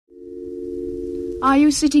Are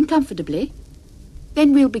you sitting comfortably?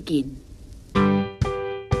 Then we'll begin.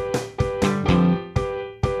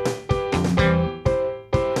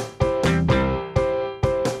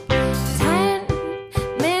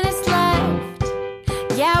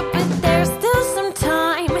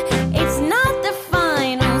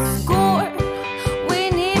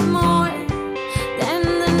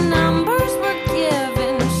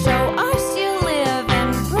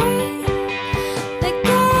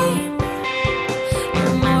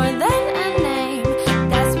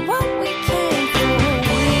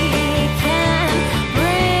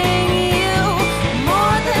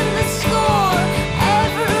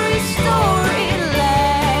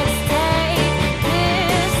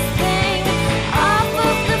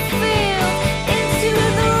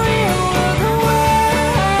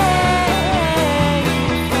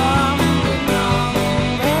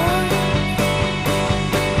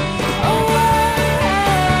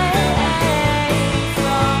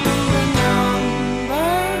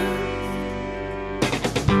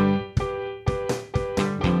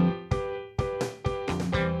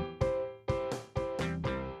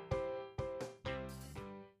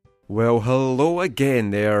 Well, hello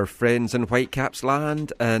again there, friends in Whitecaps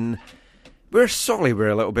land, and we're sorry we're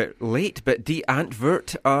a little bit late, but Die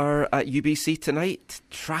Antwoord are at UBC tonight.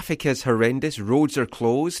 Traffic is horrendous, roads are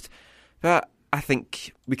closed, but I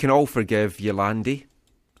think we can all forgive Yolandi.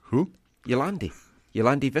 Who? Yolandi.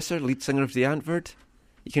 Yolandi Visser, lead singer of Die Antwoord.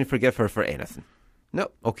 You can forgive her for anything. No?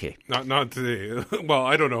 Okay. Not today. Well,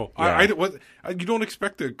 I don't know. Yeah. You don't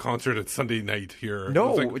expect a concert at Sunday night here.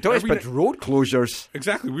 No, It's we don't expect road closures.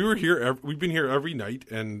 Exactly. We've been here every night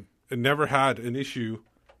and never had an issue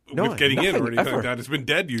with getting in or anything ever. like that. It's been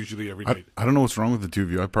dead usually every night. I don't know what's wrong with the two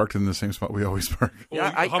of you. I parked in the same spot we always park.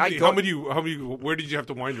 Yeah, How many? Where did you have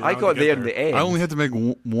to wind around? I got to get there in the end. I only had to make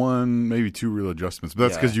one, maybe two real adjustments, but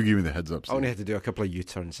that's because you gave me the heads up. I only had to do a couple of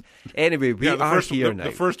U-turns. Anyway, we are here now.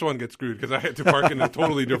 The first one gets screwed because I had to park in a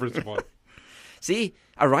totally different spot. See,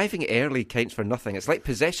 arriving early counts for nothing. It's like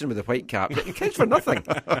possession with a Whitecap. It counts for nothing.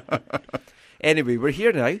 Anyway, we're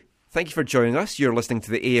here now. Thank you for joining us. You're listening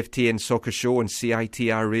to the AFTN Soccer Show on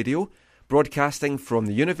CITR Radio, broadcasting from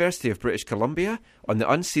the University of British Columbia on the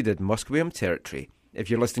unceded Musqueam territory. If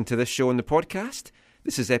you're listening to this show on the podcast,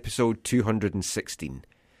 this is episode 216.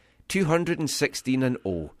 216 and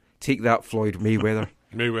oh. Take that, Floyd Mayweather.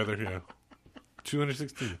 Mayweather, yeah.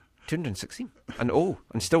 216. 216 and oh,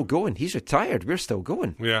 and still going. He's retired. We're still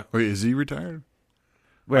going. Yeah. Wait, is he retired?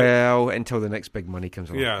 Well, until the next big money comes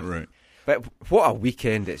along. Yeah. Right. But what a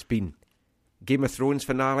weekend it's been. Game of Thrones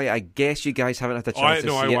finale. I guess you guys haven't had a chance to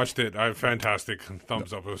see it. I watched it. Fantastic.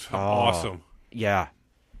 Thumbs up. It was awesome. Yeah.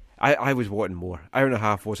 I was wanting more. Hour and a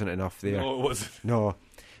half wasn't enough there. No, it wasn't. No.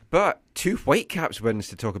 But 2 Whitecaps wins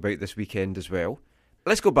to talk about this weekend as well.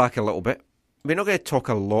 Let's go back a little bit. We're not going to talk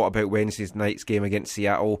a lot about Wednesday night's game against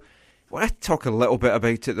Seattle. I want to talk a little bit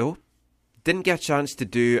about it though. Didn't get a chance to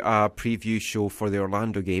do a preview show for the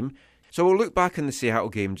Orlando game. So we'll look back on the Seattle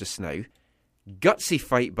game just now. Gutsy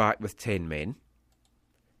fight back with 10 men.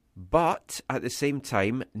 But at the same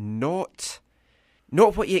time, not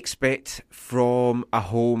what you expect from a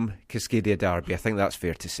home Cascadia derby. I think that's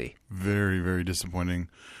fair to say. Very, very disappointing,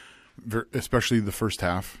 especially the first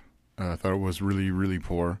half. I thought it was really, really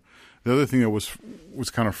poor. The other thing that was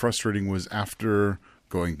kind of frustrating was after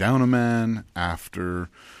going down a man, after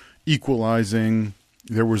equalizing,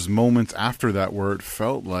 there was moments after that where it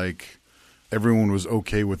felt like everyone was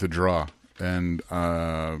okay with the draw. And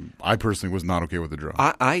I personally was not okay with the draw.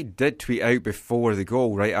 I did tweet out before the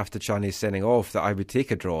goal, right after Chaney's sending off, that I would take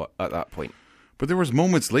a draw at that point. But there was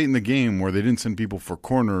moments late in the game where they didn't send people for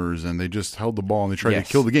corners and they just held the ball and they tried to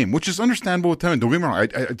kill the game, which is understandable with time. Don't get me wrong.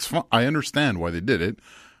 It's fun. I understand why they did it.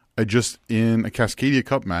 In a Cascadia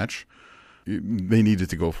Cup match, they needed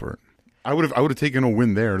to go for it. I would have taken a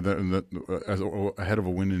win there ahead of a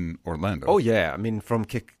win in Orlando. Oh yeah, I mean from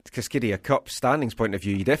Cascadia Cup standings point of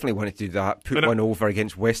view, you definitely wanted to do that. Put one over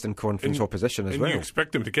against Western Conference opposition as well. And you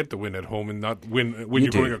expect them to get the win at home and not win when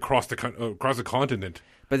you're going across the continent.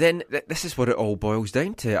 But then this is what it all boils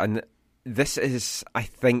down to, and this is, I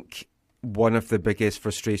think, one of the biggest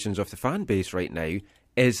frustrations of the fan base right now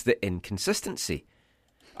is the inconsistency.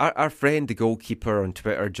 Our friend, the goalkeeper on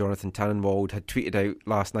Twitter, Jonathan Tannenwald, had tweeted out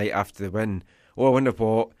last night after the win, I wonder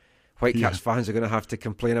what Whitecaps fans are going to have to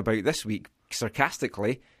complain about this week,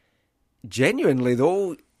 sarcastically. Genuinely,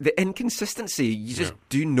 though, the inconsistency, you just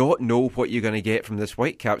do not know what you're going to get from this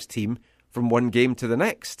Whitecaps team from one game to the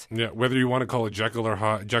next. Yeah, whether you want to call it Jekyll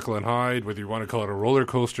and Hyde, whether you want to call it a roller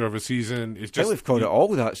coaster of a season, it's I just think we've called it all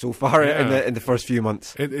that so far in the first few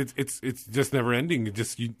months. It's just never ending. It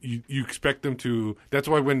just you expect them to. That's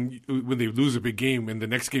why when they lose a big game and the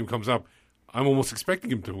next game comes up, I'm almost expecting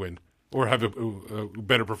them to win or have a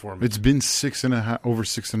better performance. It's been over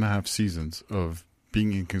 6.5 seasons of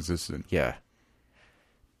being inconsistent. Yeah.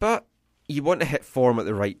 But you want to hit form at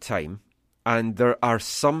the right time, and there are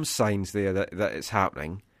some signs there that it's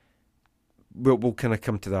happening. We'll kind of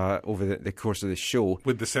come to that over the course of the show.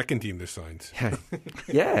 With the second team, there's signs.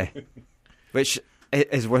 Yeah. Which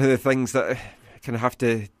is one of the things that I kind of have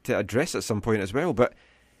to address at some point as well. But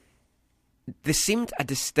there seemed a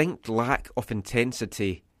distinct lack of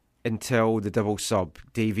intensity until the double sub.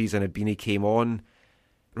 Davies and Abini came on.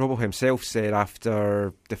 Robbo himself said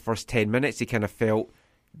after the first 10 minutes he kind of felt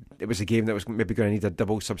it was a game that was maybe going to need a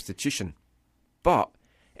double substitution. But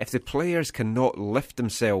if the players cannot lift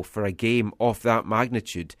themselves for a game of that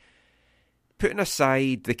magnitude, putting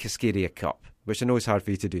aside the Cascadia Cup, which I know is hard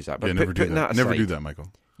for you to do that, but never do putting that aside, never do that, Michael.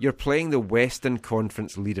 You're playing the Western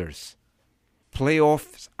Conference leaders.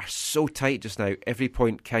 Playoffs are so tight just now, every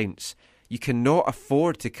point counts. You cannot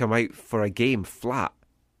afford to come out for a game flat.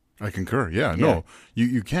 I concur. Yeah, no,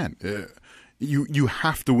 you can't. You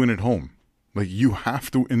have to win at home. Like, you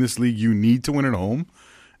have to, in this league, you need to win at home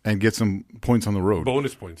and get some points on the road.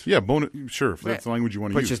 Bonus points. Yeah, sure, if that's the language you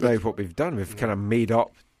want to use. Which is now what we've done. We've kind of made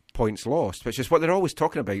up points lost, which is what they're always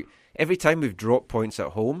talking about. Every time we've dropped points at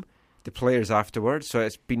home, the players afterwards, so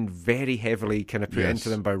it's been very heavily kind of put into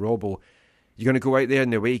them by Robbo. You're going to go out there in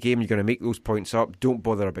the away game, you're going to make those points up, don't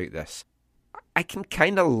bother about this. I can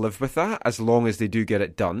kind of live with that as long as they do get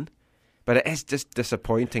it done. But it is just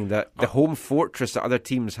disappointing that the home fortress that other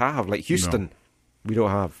teams have, like Houston, we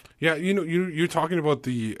don't have. Yeah, you're talking about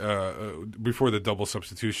the before the double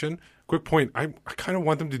substitution. Quick point, I kind of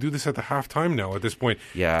want them to do this at the halftime now at this point.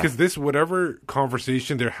 Yeah. Because this, whatever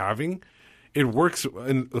conversation they're having, it works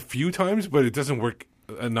a few times, but it doesn't work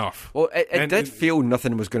enough. Well, it did feel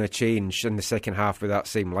nothing was going to change in the second half with that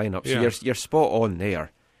same lineup. So you're spot on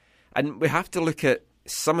there. And we have to look at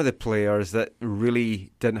some of the players that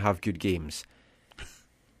really didn't have good games.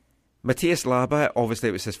 Matthias Laba, obviously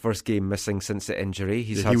it was his first game missing since the injury.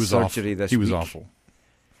 He's had surgery this week. He was awful.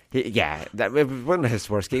 That was one of his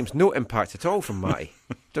worst games. No impact at all from Matty.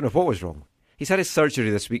 Don't know what was wrong. He's had his surgery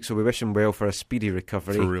this week, so we wish him well for a speedy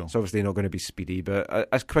recovery. For real. It's obviously not going to be speedy, but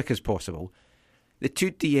as quick as possible. The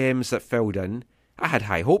two DMs that filled in, I had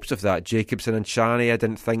high hopes of that. Jacobson and Shani, I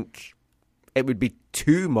didn't think it would be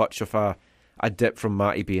too much of a dip from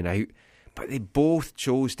Matty being out, but they both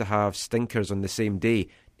chose to have stinkers on the same day.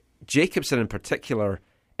 Jacobson in particular,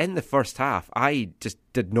 in the first half, I just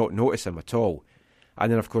did not notice him at all.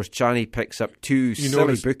 And then, of course, Chani picks up two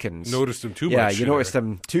silly bookings. Noticed him too much. Yeah, you noticed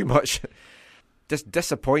him too much. Just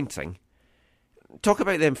disappointing. Talk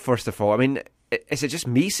about them first of all. I mean, is it just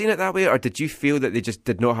me seeing it that way, or did you feel that they just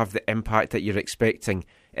did not have the impact that you're expecting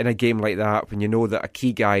in a game like that when you know that a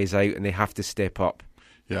key guy is out and they have to step up?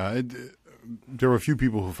 Yeah, there were a few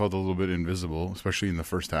people who felt a little bit invisible, especially in the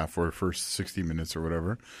first half or first 60 minutes or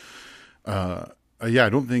whatever. I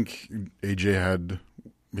don't think AJ had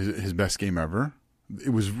his best game ever.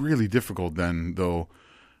 It was really difficult then, though,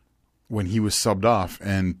 when he was subbed off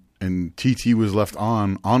and TT was left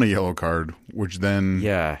on a yellow card, which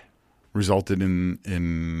then resulted in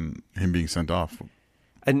him being sent off.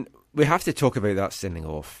 And we have to talk about that sending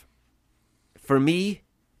off. For me,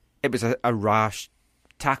 it was a rash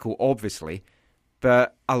tackle, obviously,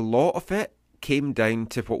 but a lot of it came down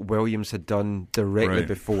to what Williams had done directly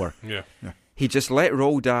before. Yeah. He just let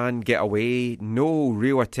Roldan get away, no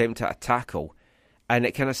real attempt at a tackle, and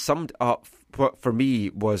it kind of summed up what for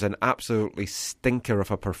me was an absolutely stinker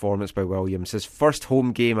of a performance by Williams. His first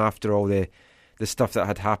home game after all the stuff that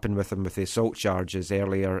had happened with him with the assault charges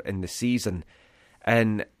earlier in the season,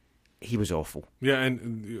 and he was awful. Yeah,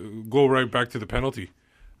 and go right back to the penalty.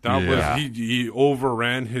 That was he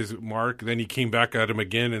overran his mark. Then he came back at him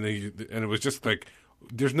again, and it was just like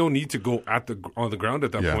there's no need to go on the ground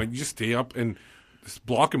at that point. You just stay up and just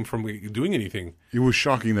block him from doing anything. It was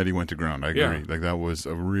shocking that he went to ground. I agree. Yeah. Like that was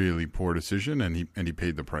a really poor decision, and he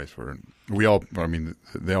paid the price for it. They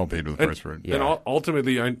all paid the price for it. Yeah. And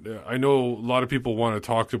ultimately, I know a lot of people want to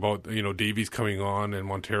talk about Davies coming on and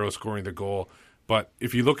Montero scoring the goal. But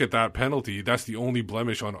if you look at that penalty, that's the only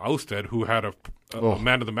blemish on Ousted, who had a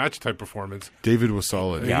man-of-the-match type performance. David was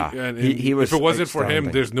solid. Yeah, and he was. If it wasn't for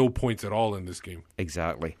him, there's no points at all in this game.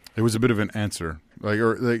 Exactly. It was a bit of an answer.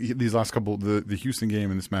 These last couple, the Houston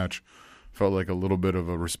game and this match felt like a little bit of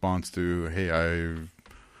a response to, hey,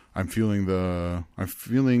 I'm feeling the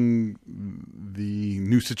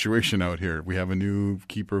new situation out here. We have a new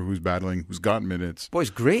keeper who's got minutes. Well, it's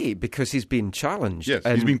great because he's been challenged. Yes,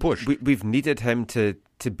 and he's being pushed. We've needed him to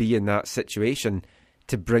be in that situation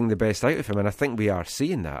to bring the best out of him, and I think we are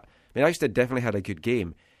seeing that. I mean, Eichstätt definitely had a good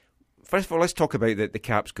game. First of all, let's talk about the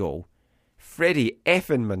Caps goal. Freddie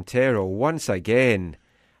effing Montero once again.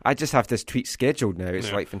 I just have this tweet scheduled now.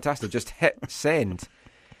 It's like fantastic. Just hit send.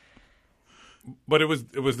 But it was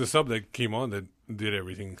the sub that came on that did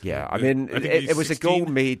everything. Yeah, I mean, it was 16? A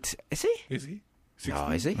goal made. Is he? Is he? 16?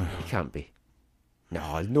 No, is he? He can't be.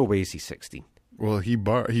 No way is he 16. Well, he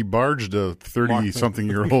barged a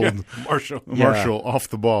 30-something-year-old Marshall off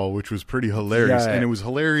the ball, which was pretty hilarious. Yeah. And it was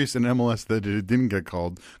hilarious in MLS that it didn't get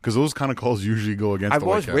called, because those kind of calls usually go against the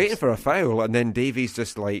Whitecaps. I was waiting for a foul, and then Davies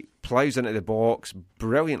just plows into the box,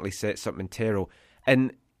 brilliantly sets up Montero.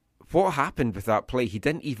 And what happened with that play, he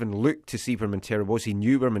didn't even look to see where Montero was. He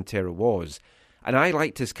knew where Montero was. And I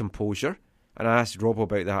liked his composure, and I asked Robbo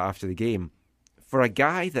about that after the game. For a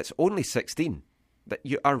guy that's only 16...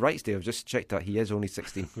 You are right, Steve. I've just checked that he is only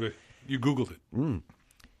 16. You Googled it.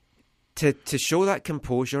 To show that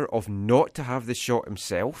composure of not to have the shot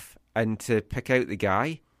himself and to pick out the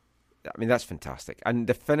guy, I mean, that's fantastic. And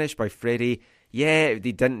the finish by Freddie,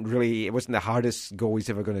 it wasn't the hardest goal he's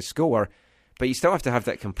ever going to score, but you still have to have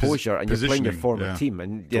that composure, and you're playing your former team,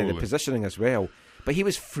 and totally. The positioning as well. But he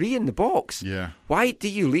was free in the box. Yeah. Why do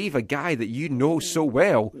you leave a guy that you know so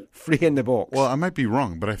well free in the box? Well, I might be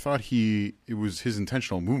wrong, but I thought it was his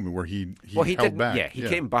intentional movement where he held back. Yeah, he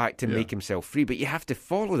came back to make himself free, but you have to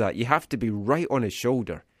follow that. You have to be right on his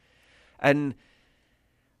shoulder. And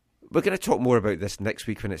we're going to talk more about this next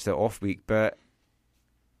week when it's the off week, but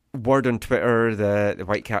word on Twitter, the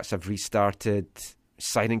Whitecaps have restarted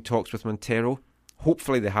signing talks with Montero.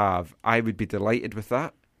 Hopefully they have. I would be delighted with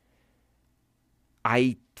that.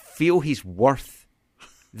 I feel he's worth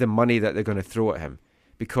the money that they're going to throw at him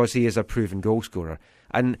because he is a proven goal scorer.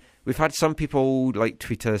 And we've had some people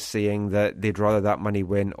tweet us saying that they'd rather that money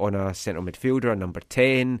went on a central midfielder, a number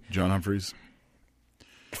 10. John Humphreys.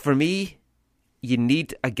 For me, you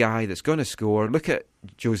need a guy that's going to score. Look at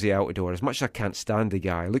Jose Altidore. As much as I can't stand the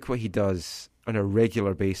guy, look what he does on a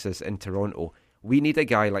regular basis in Toronto. We need a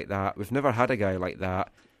guy like that. We've never had a guy like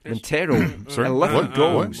that. Montero, 11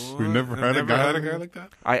 goals. We've never had a guy like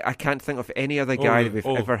that? I can't think of any other guy that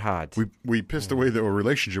we've ever had. We pissed away the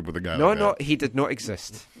relationship with a guy like that. No, he did not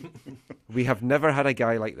exist. We have never had a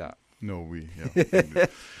guy like that. No,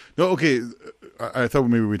 no, okay. I thought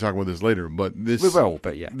maybe we'd talk about this later, but this... We will,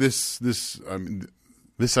 but yeah. This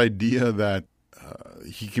idea that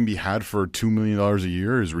he can be had for $2 million a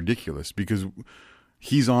year is ridiculous because...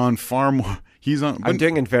 He's on far more. I'm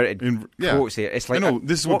doing inverted quotes here. It's like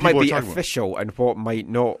this is what might be official and what might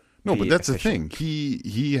not. No, but that's official. The thing.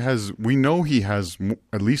 He has. We know he has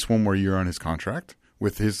at least one more year on his contract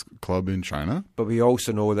with his club in China. But we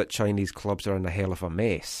also know that Chinese clubs are in a hell of a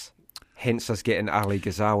mess. Hence us getting Ali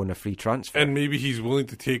Ghazal on a free transfer. And maybe he's willing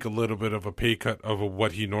to take a little bit of a pay cut of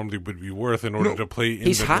what he normally would be worth in order to play in the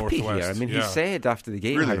Northwest. He's happy here. I mean, he said after the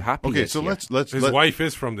game how happy he is. So let's his wife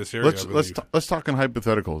is from this area. Let's talk in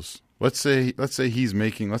hypotheticals. Let's say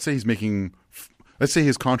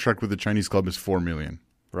his contract with the Chinese club is $4 million.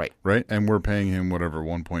 Right. And we're paying him whatever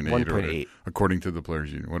 1.8 according to the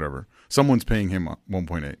players union, whatever. Someone's paying him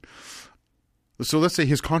 1.8. So let's say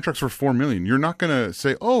his contract's for $4 million. You're not going to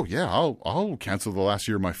say, "Oh yeah, I'll cancel the last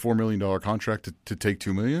year of my $4 million contract to take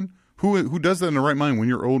 $2 million." Who does that in the right mind when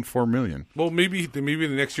you're owed $4 million? Well, maybe the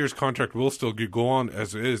next year's contract will still go on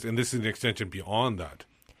as it is, and this is an extension beyond that.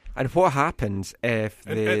 And what happens if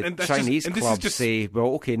the Chinese clubs say,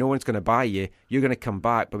 "Well, okay, no one's going to buy you. You're going to come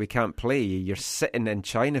back, but we can't play you. You're sitting in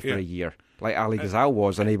China for a year." Like Ali Ghazal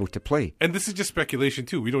was unable to play. And this is just speculation,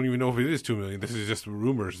 too. We don't even know if it is $2 million. This is just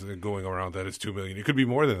rumors going around that it's $2 million. It could be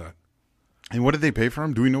more than that. And what did they pay for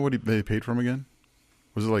him? Do we know what they paid for him again?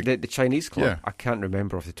 Was it like... The Chinese club? Yeah. I can't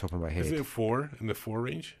remember off the top of my head. Is it 4? In the 4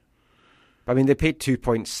 range? I mean, they paid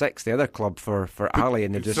 2.6, the other club, for Ali,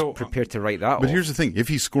 and they're just prepared to write that off. But here's the thing. If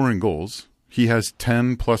he's scoring goals, he has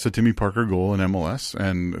 10 plus a Timmy Parker goal in MLS,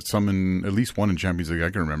 and at least one in Champions League I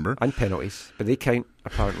can remember. And penalties. But they count,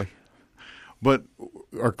 apparently. But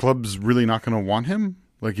are clubs really not going to want him?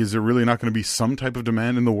 Like, is there really not going to be some type of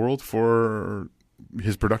demand in the world for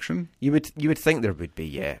his production? You would think there would be,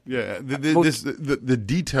 yeah. Yeah, the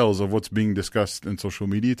details of what's being discussed in social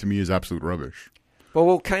media to me is absolute rubbish. Well,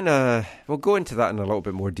 we'll go into that in a little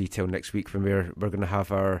bit more detail next week when we're going to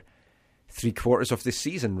have our 3/4 of the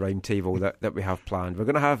season roundtable that we have planned. We're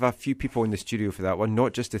going to have a few people in the studio for that one,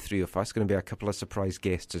 not just the three of us. Going to be a couple of surprise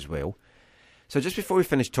guests as well. So just before we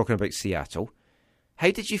finish talking about Seattle, How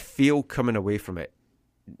did you feel coming away from it?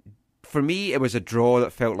 For me, it was a draw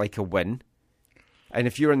that felt like a win. And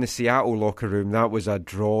if you're in the Seattle locker room, that was a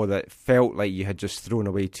draw that felt like you had just thrown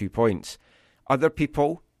away 2 points. Other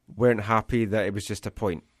people weren't happy that it was just a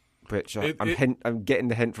point, which I'm getting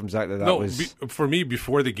the hint from Zach that was... for me,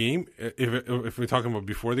 before the game, if we're talking about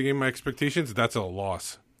before the game, my expectations, that's a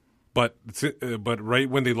loss. But right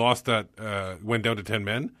when they lost that, went down to 10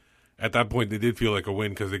 men, at that point they did feel like a win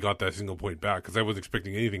because they got that single point back because I wasn't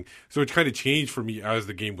expecting anything. So it kind of changed for me as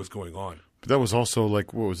the game was going on. But that was also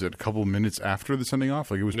like, what was it, a couple minutes after the sending off?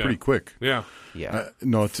 Like, it was pretty quick. Yeah. Yeah.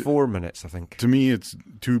 No, 4 minutes, I think. To me, it's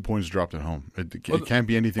 2 points dropped at home. It can't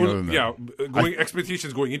be anything other than that. Yeah,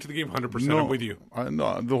 expectations going into the game, 100%. I'm with you. I'm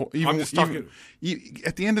just talking.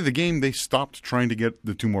 At the end of the game, they stopped trying to get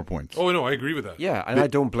the 2 more points. Oh, no, I agree with that. Yeah, and I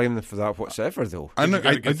don't blame them for that whatsoever, though. I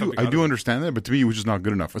do understand that, but to me, it was just not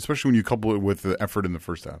good enough, especially when you couple it with the effort in the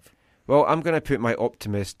first half. Well, I'm going to put my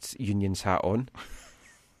optimist Unions hat on.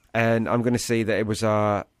 And I'm going to say that it was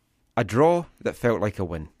a draw that felt like a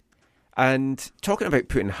win. And talking about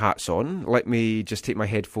putting hats on, let me just take my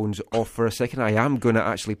headphones off for a second. I am going to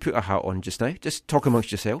actually put a hat on just now. Just talk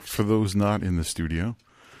amongst yourselves. For those not in the studio,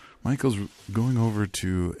 Michael's going over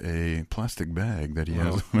to a plastic bag that he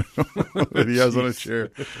has on a chair.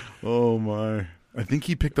 Oh, my. I think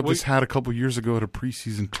he picked up this hat a couple years ago at a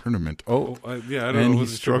preseason tournament. I don't know. And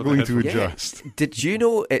he's struggling to adjust. Yeah. Did you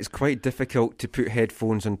know it's quite difficult to put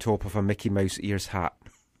headphones on top of a Mickey Mouse ears hat?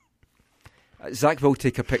 Zach will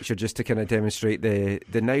take a picture just to kind of demonstrate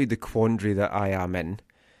the quandary that I am in.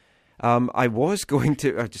 I was going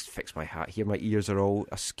to... I just fix my hat here. My ears are all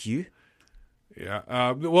askew. Yeah.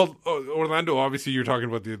 Orlando, obviously you're talking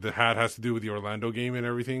about the hat has to do with the Orlando game and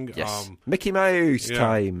everything. Yes. Mickey Mouse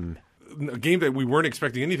time. A game that we weren't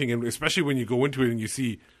expecting anything, and especially when you go into it and you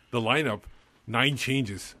see the lineup, 9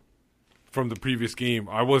 changes from the previous game.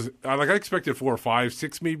 I expected 4 or 5,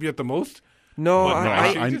 6 maybe at the most. No,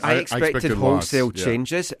 I expected wholesale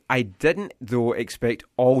changes. I didn't, though, expect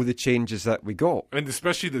all the changes that we got. And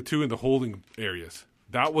especially the 2 in the holding areas.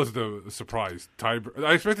 That was the surprise. I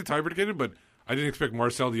expected Tiber to get it, but I didn't expect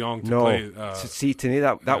Marcel Diong to play. See, to me,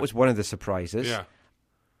 that was one of the surprises. Yeah.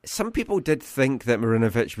 Some people did think that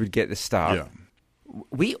Marinovic would get the start. Yeah.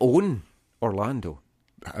 We own Orlando.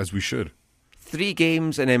 As we should. 3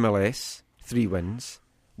 games in MLS, 3 wins.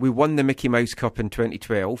 We won the Mickey Mouse Cup in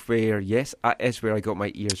 2012, where, yes, that is where I got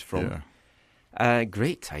my ears from. Yeah.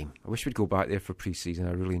 Great time. I wish we'd go back there for pre-season.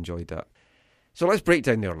 I really enjoyed that. So let's break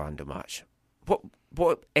down the Orlando match.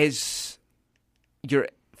 What is your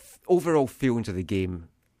overall feelings of the game?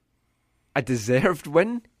 A deserved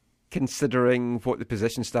win, considering what the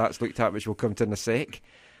position stats looked at, which we'll come to in a sec?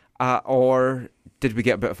 Or did we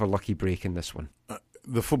get a bit of a lucky break in this one?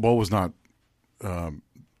 The football was not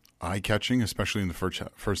eye-catching, especially in the first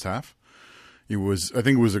half. I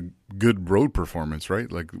think it was a good road performance, right?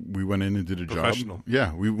 Like, we went in and did a job.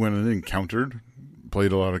 Yeah, we went in and countered,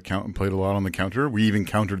 played a lot on the counter. We even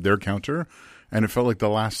countered their counter, and it felt like the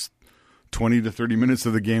last 20 to 30 minutes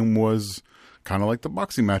of the game was kind of like the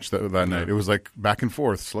boxing match that night. It was like back and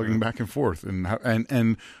forth, slugging back and forth,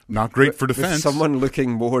 and not great for defense. With someone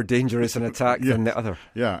looking more dangerous in attack than the other.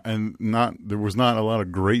 Yeah, and there was not a lot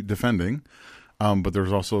of great defending, but there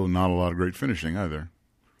was also not a lot of great finishing either.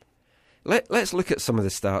 Let's look at some of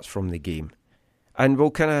the stats from the game, and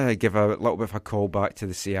we'll kind of give a little bit of a call back to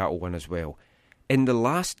the Seattle one as well. In the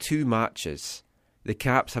last 2 matches, the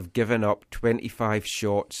Caps have given up 25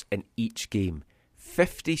 shots in each game.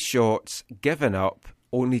 50 shots given up,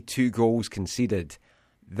 only 2 goals conceded.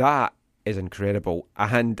 That is incredible,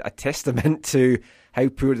 and a testament to how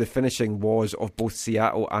poor the finishing was of both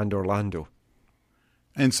Seattle and Orlando.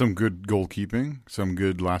 And some good goalkeeping, some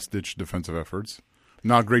good last-ditch defensive efforts.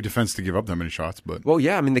 Not great defense to give up that many shots, but... Well,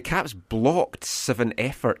 yeah, I mean, the Caps blocked 7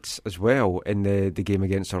 efforts as well in the game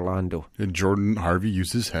against Orlando. And Jordan Harvey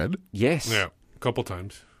used his head? Yes. Yeah, a couple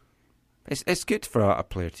times. It's good for a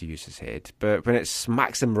player to use his head, but when it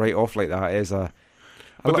smacks him right off like that, it is a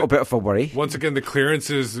little bit of a worry. Once again, the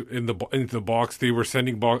clearances into the box, they were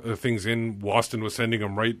sending things in. Waston was sending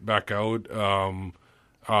them right back out.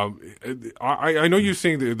 I know you're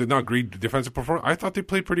saying they're not great defensive performance. I thought they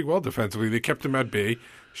played pretty well defensively. They kept them at bay.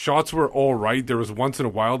 Shots were all right. There was once in a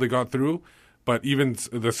while they got through, but even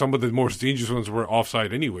some of the more dangerous ones were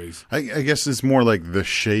offside anyways. I guess it's more like the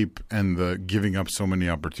shape and the giving up so many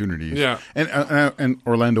opportunities. Yeah. And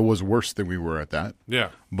Orlando was worse than we were at that. Yeah.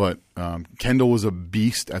 But Kendall was a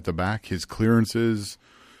beast at the back. His clearances,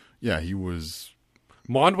 he was...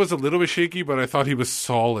 Mond was a little bit shaky, but I thought he was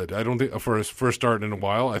solid. I don't think for his first start in a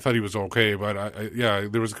while, I thought he was okay. But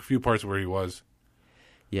there was a few parts where he was.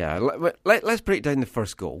 Yeah, let's break down the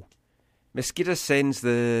first goal. Mosquera sends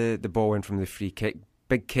the ball in from the free kick.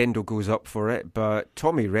 Big Kendall goes up for it, but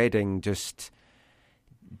Tommy Redding just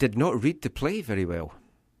did not read the play very well.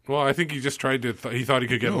 Well, I think he just tried to. He thought he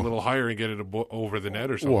could get a little higher and get it over the net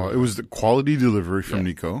or something. Well, it was the quality delivery from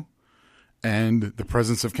Nico and the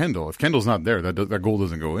presence of Kendall. If Kendall's not there, that goal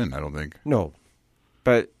doesn't go in, I don't think. No,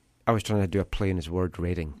 but I was trying to do a play in his word,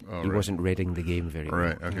 Reading. Oh, he right. wasn't reading the game very well.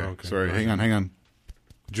 Right, okay. Sorry, hang on.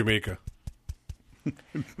 Jamaica.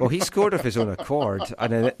 Well, he scored of his own accord,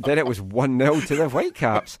 and then it was 1-0 to the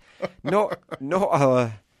Whitecaps. Not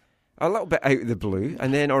a little bit out of the blue,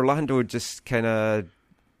 and then Orlando just kind of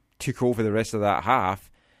took over the rest of that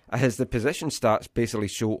half. As the position stats basically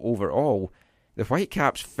show overall, the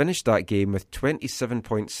Whitecaps finished that game with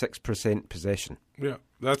 27.6% possession. Yeah,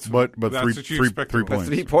 that's but that's what you expect. 3 points.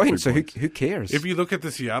 3 points, so who cares? If you look at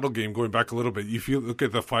the Seattle game, going back a little bit, if you look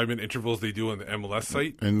at the 5-minute intervals they do on the MLS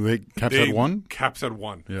site, and Caps had one? Caps had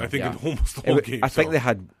one. Yeah. I think in almost the whole game. I think they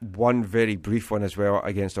had one very brief one as well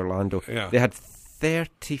against Orlando. Yeah. They had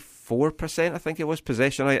 34%, I think it was,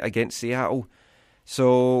 possession out against Seattle.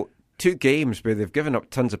 So 2 games where they've given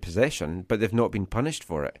up tons of possession, but they've not been punished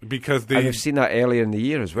for it. Because and we've seen that earlier in the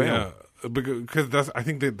year as well. Yeah, because I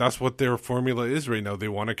think that's what their formula is right now. They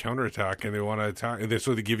want to counterattack and they want to attack, and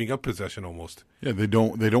they're giving up possession almost. Yeah, they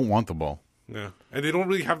don't want the ball. Yeah, and they don't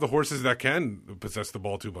really have the horses that can possess the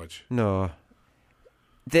ball too much. No.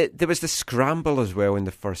 There was the scramble as well in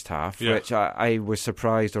the first half, which I was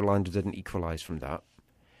surprised Orlando didn't equalise from that.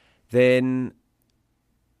 Then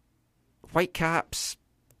Whitecaps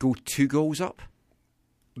go 2 goals up.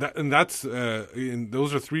 Those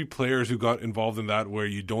are 3 players who got involved in that where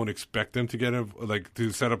you don't expect them to get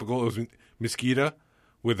to set up a goal. It was Mosquera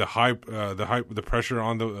with the pressure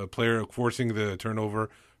on the player forcing the turnover.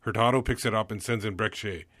 Hurtado picks it up and sends in Brek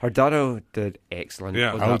Shea. Hurtado did excellent.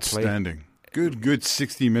 Yeah, on that outstanding. Play. Good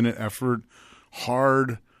 60-minute effort,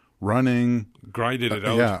 hard running, grinded it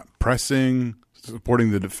out. Yeah, pressing,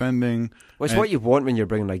 supporting the defending. Well, it's what you want when you're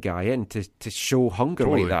bringing a guy in to show hunger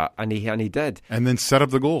like that, and he did. And then set up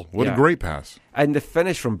the goal. What a great pass. And the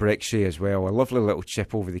finish from Brek Shea as well, a lovely little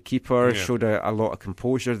chip over the keeper, showed a lot of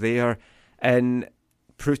composure there, and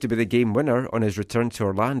proved to be the game winner on his return to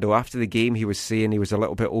Orlando. After the game, he was saying he was a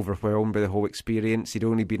little bit overwhelmed by the whole experience. He'd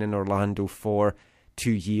only been in Orlando for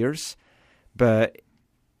 2 years, but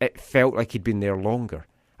it felt like he'd been there longer.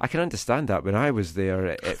 I can understand that. When I was there,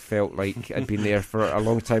 it felt like I'd been there for a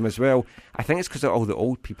long time as well. I think it's because of all the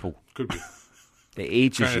old people. Could be. The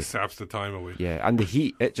ages kind of saps the time away. Yeah, and the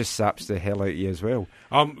heat, it just saps the hell out of you as well.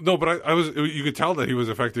 No, but you could tell that he was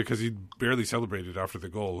affected because he barely celebrated after the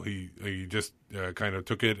goal. He just kind of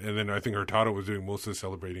took it, and then I think Hurtado was doing most of the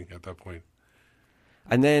celebrating at that point.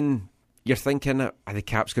 And then you're thinking, are the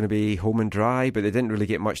Caps going to be home and dry? But they didn't really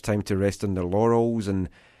get much time to rest on their laurels, and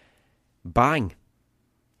bang.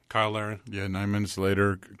 Kyle Larin. Yeah, 9 minutes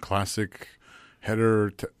later, classic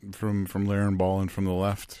header from Larin, ball in from the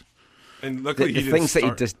left. And luckily the he things didn't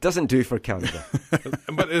that he just doesn't do for Canada.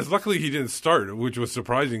 But luckily he didn't start, which was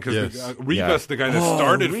surprising because Rivas, the guy that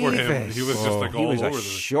started for him, he was just like all over. He was a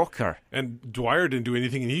shocker. And Dwyer didn't do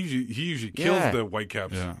anything, and he usually kills the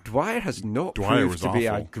Whitecaps. Yeah. Dwyer has not proved to be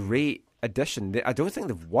a great addition. I don't think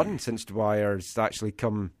they've won since Dwyer's actually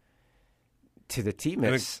come to the team.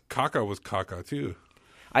 And Kaka was Kaka too.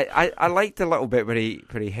 I liked the little bit where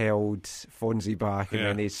he held Fonzie back and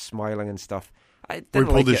then he's smiling and stuff. I didn't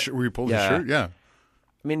where he pulled his shirt, yeah.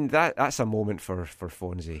 I mean that's a moment for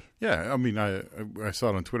Fonzie. Yeah, I mean I saw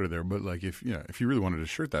it on Twitter there, but like if you really wanted a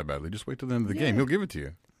shirt that badly, just wait till the end of the game. He'll give it to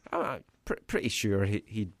you. I'm pretty sure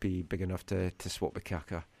he'd be big enough to swap with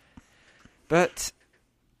Kaka. But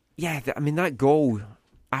yeah, I mean that goal,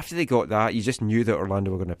 after they got that, you just knew that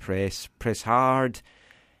Orlando were going to press hard.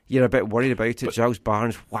 You're a bit worried about it. Giles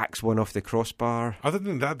Barnes whacks one off the crossbar. Other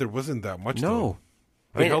than that, there wasn't that much. No.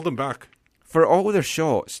 They held them back. For all their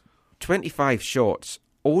shots, 25 shots,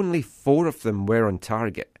 only 4 of them were on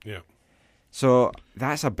target. Yeah. So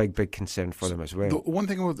that's a big concern for them as well. The one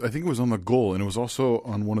thing, I think it was on the goal, and it was also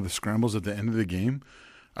on one of the scrambles at the end of the game.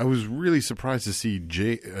 I was really surprised to see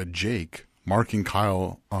Jake marking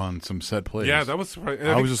Kyle on some set plays. Yeah, that was surprising.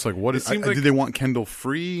 I was just like, what? Did they want Kendall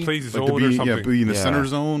free? Plays zone or something. Yeah, be in the center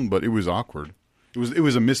zone, but it was awkward. It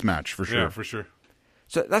was a mismatch for sure. Yeah, for sure.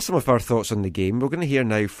 So that's some of our thoughts on the game. We're going to hear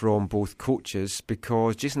now from both coaches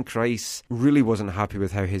because Jason Kreis really wasn't happy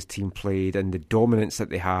with how his team played and the dominance that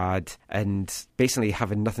they had and basically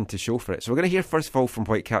having nothing to show for it. So we're going to hear first of all from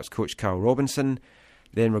Whitecaps coach Kyle Robinson.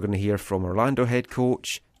 Then we're going to hear from Orlando head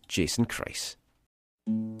coach Jason Kreis.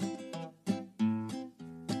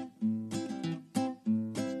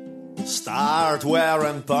 Start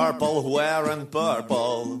wearing purple, wearing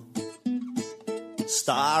purple.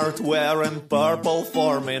 Start wearing purple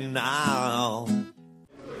for me now.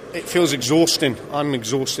 It feels exhausting. I'm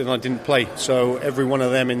exhausted and I didn't play. So every one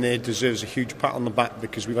of them in there deserves a huge pat on the back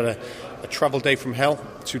because we've had a travel day from hell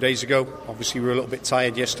 2 days ago. Obviously we were a little bit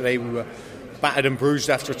tired yesterday. We were battered and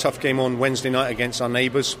bruised after a tough game on Wednesday night against our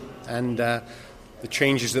neighbours. And the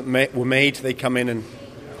changes that were made, they come in and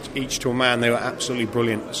each to a man, they were absolutely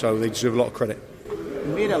brilliant. So they deserve a lot of credit.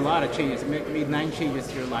 You made a lot of changes. You made 9 changes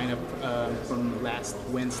to your lineup from last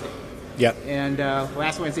Wednesday. Yeah. And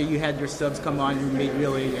last Wednesday you had your subs come on and made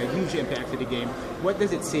really a huge impact to the game. What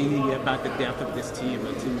does it say to you about the depth of this team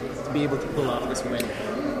to be able to pull off this win?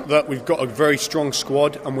 That we've got a very strong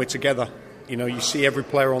squad and we're together. You know, you see every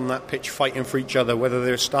player on that pitch fighting for each other, whether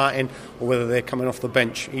they're starting or whether they're coming off the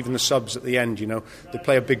bench. Even the subs at the end, you know, they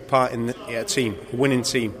play a big part in a team, a winning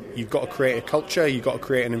team. You've got to create a culture, you've got to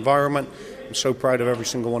create an environment. I'm so proud of every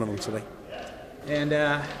single one of them today. And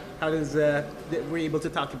how does were you able to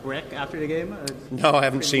talk to Breck after the game? No, I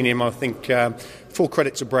haven't seen him. I think full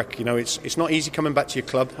credit to Breck. You know, it's not easy coming back to your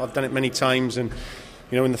club. I've done it many times, and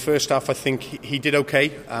you know, in the first half, I think he did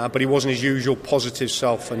okay, but he wasn't his usual positive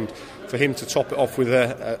self. And for him to top it off with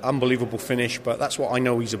an unbelievable finish, but that's what I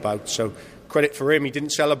know he's about. So credit for him. He didn't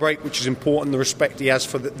celebrate, which is important. The respect he has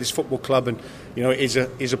for this football club, and you know, it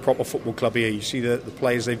is a proper football club here. You see the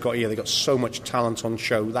players they've got here. They've got so much talent on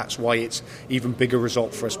show. That's why it's even bigger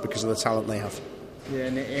result for us because of the talent they have. Yeah,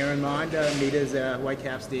 and Aaron Mond made his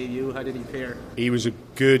Whitecaps debut. How did he fare? He was a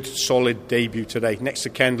good, solid debut today. Next to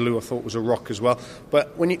Kendall, who I thought was a rock as well.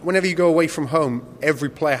 But whenever you go away from home, every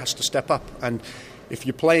player has to step up. And if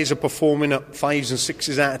your players are performing at 5s and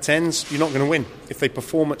 6s out of 10s, you're not going to win. If they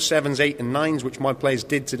perform at 7s, 8 and 9s, which my players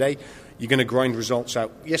did today, you're going to grind results out.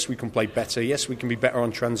 Yes, we can play better. Yes, we can be better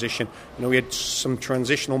on transition. You know, we had some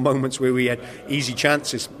transitional moments where we had easy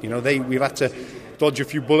chances. You know, we've had to dodge a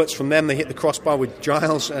few bullets from them. They hit the crossbar with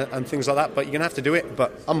Giles and things like that. But you're going to have to do it.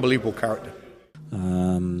 But unbelievable character.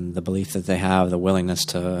 The belief that they have, the willingness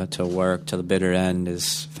to work to the bitter end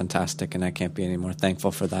is fantastic, and I can't be any more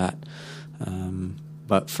thankful for that.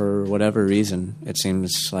 But for whatever reason, it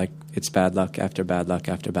seems like it's bad luck after bad luck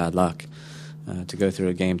after bad luck to go through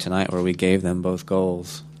a game tonight where we gave them both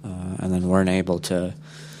goals and then weren't able to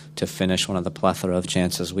finish one of the plethora of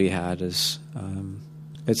chances we had.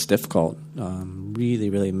 It's difficult, really,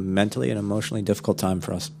 really mentally and emotionally difficult time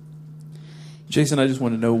for us. Jason, I just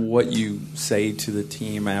want to know what you say to the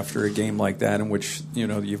team after a game like that in which, you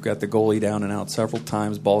know, you've got the goalie down and out several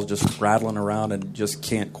times, ball's just rattling around and just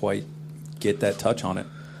can't quite get that touch on it.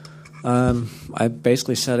 I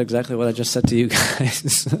basically said exactly what I just said to you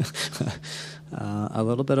guys. A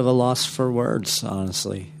little bit of a loss for words,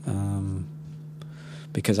 honestly,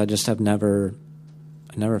 because I just have never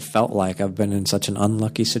felt like I've been in such an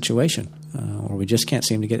unlucky situation where we just can't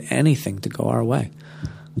seem to get anything to go our way.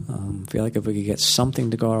 I feel like if we could get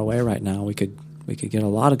something to go our way right now, we could get a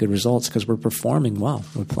lot of good results because we're performing well,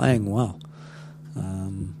 we're playing well,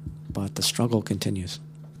 but the struggle continues.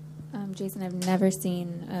 Jason, I've never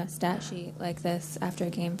seen a stat sheet like this after a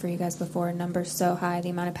game for you guys before. Numbers so high, the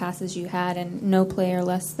amount of passes you had, and no player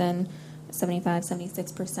less than 75,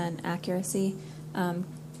 76% accuracy. Can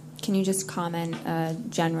you just comment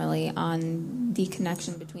generally on the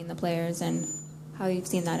connection between the players and how you've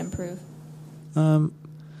seen that improve?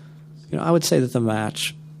 I would say that the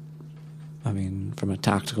match, from a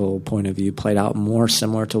tactical point of view, played out more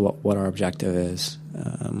similar to what our objective is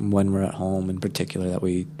when we're at home, in particular, that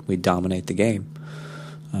we dominate the game.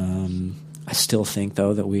 I still think,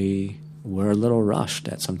 though, that we were a little rushed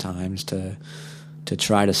at some times to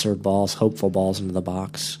try to serve balls, hopeful balls into the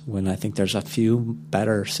box, when I think there's a few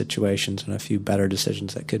better situations and a few better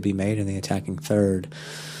decisions that could be made in the attacking third,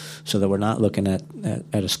 so that we're not looking at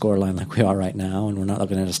a scoreline like we are right now, and we're not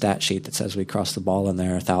looking at a stat sheet that says we crossed the ball in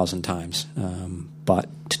there 1,000 times, but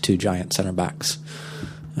to two giant center backs.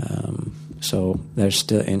 So there's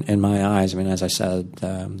still, in my eyes, as I said,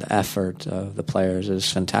 the effort of the players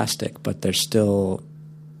is fantastic, but there's still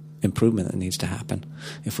improvement that needs to happen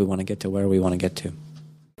if we want to get to where we want to get to.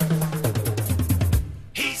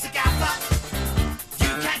 He's the gaffer. You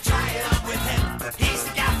can't try it on with him. He's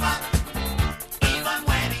the gaffer. Even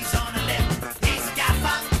when he's on a limb. He's the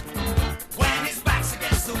gaffer. When his back's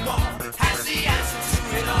against the wall, has the answer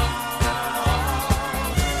to it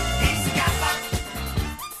all. He's the gaffer.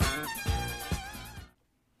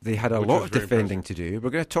 They had a lot of defending to do.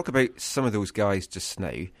 We're going to talk about some of those guys just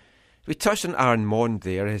now. We touched on Aaron Mond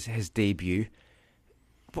there, his debut.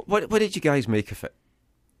 What did you guys make of it?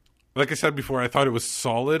 like I said before, I thought it was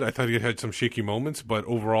solid. I thought he had some shaky moments, but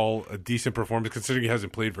overall a decent performance considering he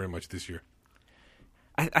hasn't played very much this year.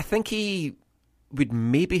 I think he would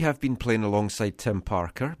maybe have been playing alongside Tim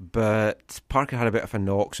Parker, but Parker had a bit of a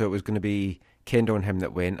knock, so it was going to be Kendall and him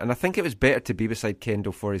that went. And I think it was better to be beside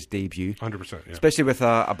Kendall for his debut. 100%, yeah. Especially with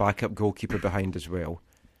a backup goalkeeper behind as well.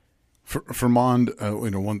 For Mond,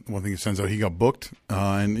 one thing that stands out, he got booked,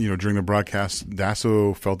 and during the broadcast,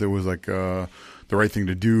 Dasso felt it was like the right thing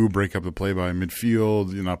to do, break up the play by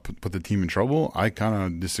midfield, not put the team in trouble. I kind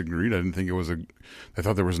of disagreed. I didn't think it was I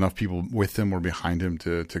thought there was enough people with him or behind him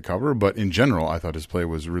to cover. But in general, I thought his play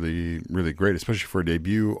was really, really great, especially for a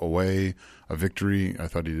debut, away, a victory. I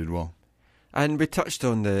thought he did well. And we touched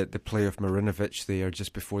on the play of Marinovic there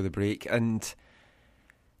just before the break, and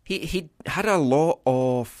he had a lot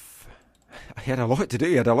to do.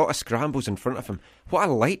 He had a lot of scrambles in front of him. What I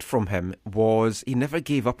liked from him was he never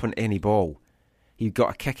gave up on any ball. He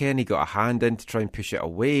got a kick in, he got a hand in to try and push it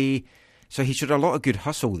away. So he showed a lot of good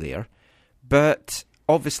hustle there. But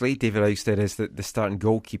obviously David Ousted is the starting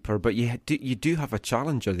goalkeeper, but you do have a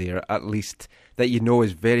challenger there, at least, that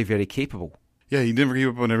is very, very capable. Yeah, he never gave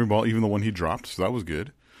up on every ball, even the one he dropped, so that was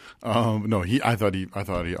good. I thought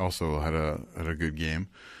he also had a good game.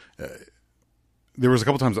 There was a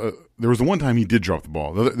couple times. There was the one time he did drop the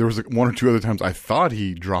ball. There was one or two other times I thought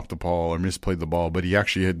he dropped the ball or misplayed the ball, but he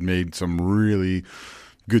actually had made some really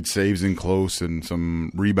good saves in close and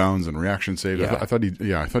some rebounds and reaction saves. Yeah. I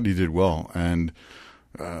thought he did well, and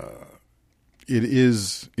it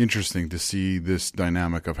is interesting to see this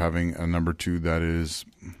dynamic of having a number two that is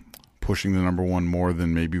pushing the number one more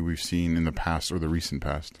than maybe we've seen in the past or the recent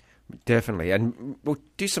past. Definitely, and we'll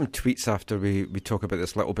do some tweets after we talk about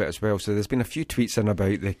this a little bit as well. So there's been a few tweets in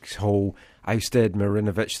about the whole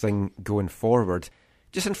Ousted-Marinovic thing going forward.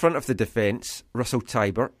 Just in front of the defence, Russell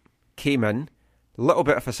Teibert came in. A little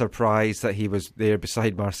bit of a surprise that he was there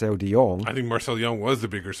beside Marcel de Jong. I think Marcel de Jong was the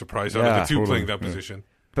bigger surprise out of the two playing that position.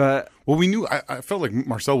 But we knew. I felt like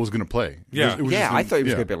Marcel was going to play. Yeah, I thought he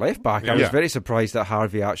was going to be left back. I was very surprised that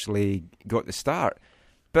Harvey actually got the start.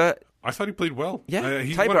 But I thought he played well. Yeah,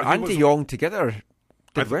 Teibert and de Jong together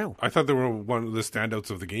did well. I thought they were one of the standouts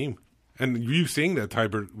of the game. And you saying that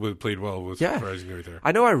Teibert played well was surprising right there.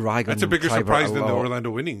 I know I rag on That's a bigger Teibert surprise than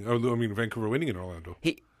Vancouver winning in Orlando.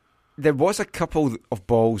 There was a couple of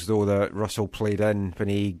balls, though, that Russell played in when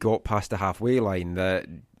he got past the halfway line that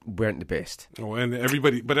weren't the best. Oh, and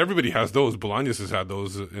everybody has those. Bolaños has had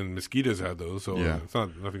those, and Mosquita's had those. So it's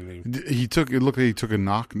not nothing new. It looked like he took a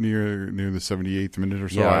knock near the 78th minute or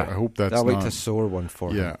so. Yeah, I hope that looked a sore one for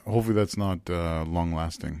him. Yeah, hopefully that's not long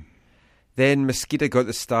lasting. Then Mosquita got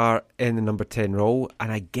the start in the number 10 role,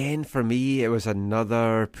 and again for me it was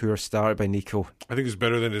another poor start by Nico. I think it's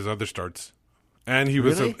better than his other starts. And he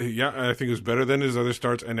was, I think it was better than his other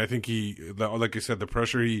starts. And I think like I said, the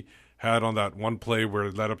pressure he had on that one play where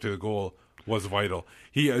it led up to the goal was vital.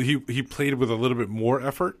 He played with a little bit more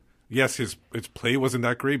effort. Yes, his play wasn't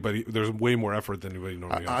that great, but there's way more effort than anybody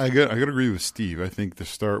normally has. I got to agree with Steve. I think the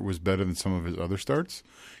start was better than some of his other starts.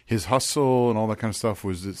 His hustle and all that kind of stuff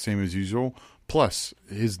was the same as usual. Plus,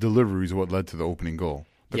 his delivery is what led to the opening goal.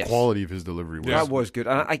 The quality of his delivery was... That was good.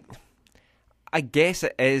 And I guess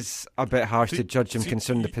it is a bit harsh to judge him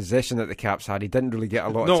considering the position that the Caps had. He didn't really get a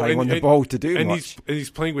lot of time on the ball to do much. He's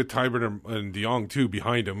playing with Teibert and de Jong too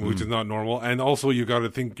behind him, which is not normal. And also you got to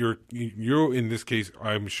think you're in this case,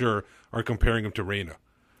 I'm sure, are comparing him to Reyna.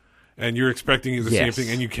 And you're expecting the same thing,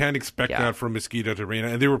 and you can't expect that from Mosquita to Reyna.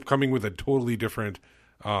 And they were coming with a totally different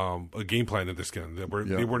a game plan in this game.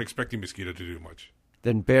 They weren't expecting Mosquita to do much.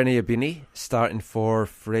 Then Bernie Abini starting for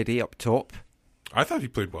Freddie up top. I thought he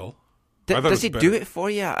played well. Does he do it for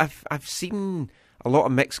you? I've seen a lot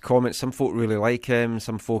of mixed comments. Some folk really like him.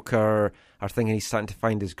 Some folk are thinking he's starting to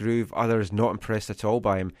find his groove. Others not impressed at all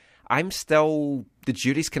by him. The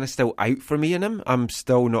jury's kind of still out for me in him. I'm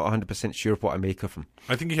still not 100% sure what I make of him.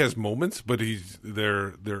 I think he has moments, but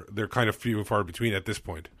they're kind of few and far between at this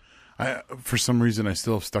point. For some reason, I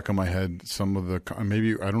still have stuck in my head some of the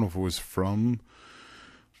maybe I don't know if it was from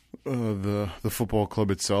the football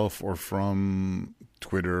club itself or from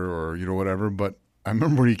Twitter or whatever, but I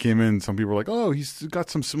remember when he came in, some people were like, "Oh, he's got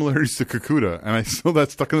some similarities to Kakuta," and I still that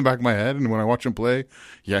stuck in the back of my head. And when I watch him play,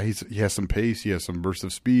 he has some pace, he has some burst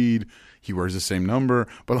of speed, he wears the same number,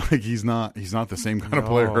 but he's not the same kind of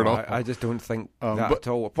player at all. I just don't think that at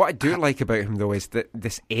all. What I do like about him though is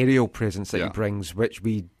this aerial presence that he brings, which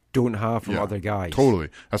we don't have from other guys. Totally,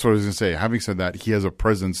 that's what I was going to say. Having said that, he has a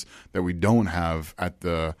presence that we don't have at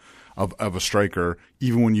of a striker.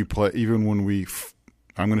 Even when we.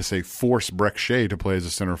 I'm going to say force Brek Shea to play as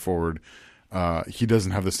a center forward. He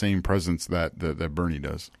doesn't have the same presence that Bernie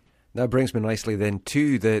does. That brings me nicely then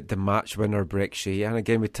to the match winner, Brek Shea. And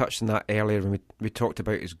again, we touched on that earlier when we talked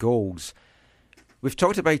about his goals. We've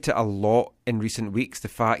talked about it a lot in recent weeks, the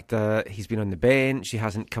fact that he's been on the bench, he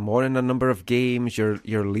hasn't come on in a number of games, you're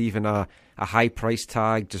leaving a high price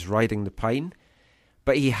tag, just riding the pine.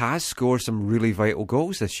 But he has scored some really vital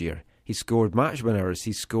goals this year. He scored match winners,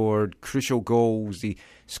 he scored crucial goals, he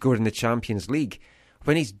scored in the Champions League.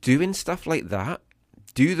 When he's doing stuff like that,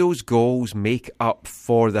 do those goals make up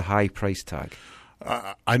for the high price tag?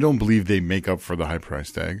 I don't believe they make up for the high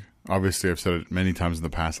price tag. Obviously, I've said it many times in the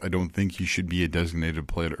past. I don't think he should be a designated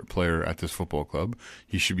player at this football club.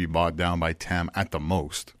 He should be bought down by TAM at the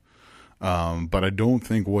most. But I don't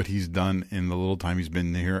think what he's done in the little time he's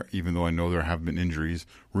been here, even though I know there have been injuries,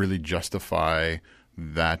 really justify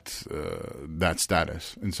that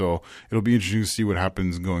status. And so it'll be interesting to see what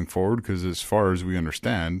happens going forward, because as far as we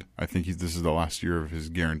understand, I think this is the last year of his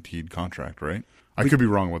guaranteed contract, right? I could be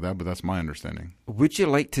wrong with that, but that's my understanding. Would you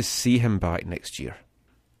like to see him back next year?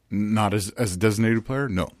 Not as a designated player?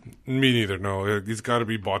 No. Me neither, no. He's got to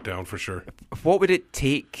be bought down for sure. What would it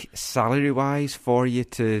take salary-wise for you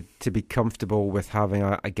to be comfortable with having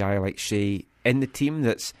a guy like Shea in the team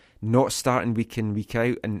that's not starting week in, week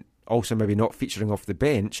out, and also maybe not featuring off the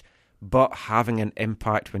bench, but having an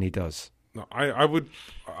impact when he does? No,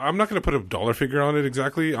 I'm not going to put a dollar figure on it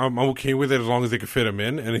exactly. I'm okay with it as long as they can fit him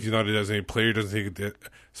in, and if he's not a designated player, doesn't take a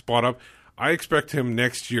spot up. I expect him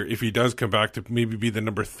next year, if he does come back, to maybe be the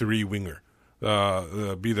number 3 winger,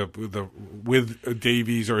 be the with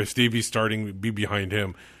Davies, or if Davies starting, be behind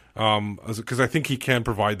him, because I think he can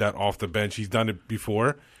provide that off the bench. He's done it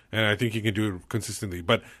before, and I think he can do it consistently.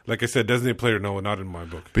 But like I said, designated player, no, not in my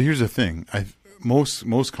book. But here's the thing: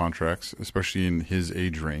 most contracts, especially in his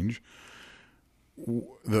age range,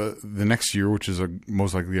 the next year, which is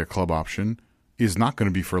most likely a club option, is not going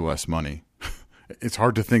to be for less money. It's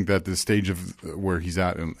hard to think that the stage of where he's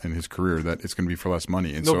at in his career that it's going to be for less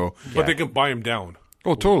money, and but they can buy him down.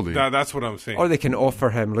 Oh, totally. That's what I'm saying. Or they can offer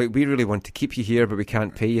him, like, we really want to keep you here, but we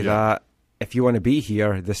can't pay you that. If you want to be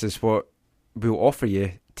here, this is what we'll offer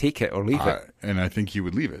you. Take it or leave it. And I think he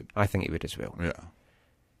would leave it. I think he would as well. Yeah.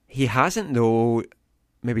 He hasn't, though,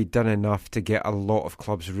 maybe done enough to get a lot of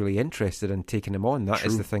clubs really interested in taking him on. That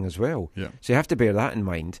is the thing as well. Yeah. So you have to bear that in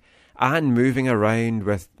mind. And moving around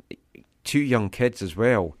with 2 young kids as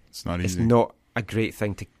well. It's not easy. It's not a great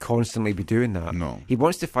thing to constantly be doing that. No. He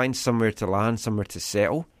wants to find somewhere to land, somewhere to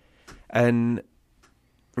settle. And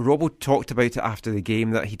Robbo talked about it after the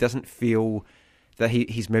game, that he doesn't feel that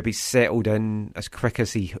he's maybe settled in as quick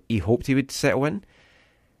as he hoped he would settle in.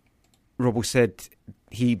 Robbo said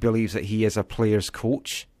he believes that he is a player's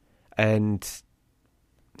coach, and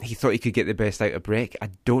he thought he could get the best out of Brek. I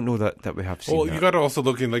don't know that we have seen that. You got to also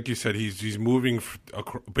look in, like you said, he's moving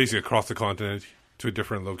basically across the continent to a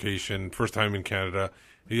different location. First time in Canada.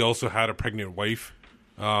 He also had a pregnant wife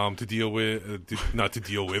to deal with, not to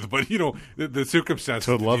deal with, but the circumstances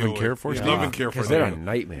to love and care for. Love and care for. Because they're a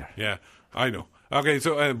nightmare. Yeah, I know. Okay,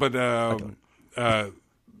 so but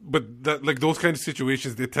that, like, those kind of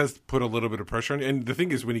situations, it does put a little bit of pressure on. And the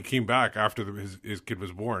thing is, when he came back after his kid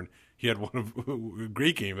was born, he had one of a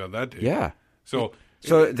great game on that day. Yeah. So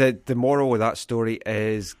the moral of that story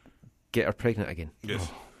is get her pregnant again. Yes.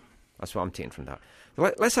 That's what I'm taking from that.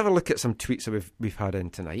 Let's have a look at some tweets that we've had in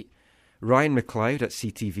tonight. Ryan McLeod at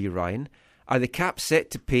CTV Ryan. Are the Caps set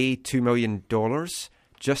to pay $2 million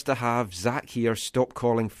just to have Zach here stop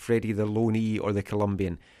calling Freddie the loanee or the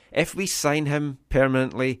Colombian? If we sign him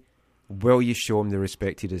permanently, will you show him the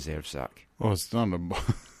respect he deserves, Zach? Well, it's not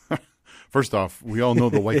a... First off, we all know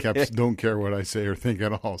the Whitecaps don't care what I say or think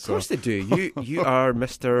at all. So. Of course they do. You are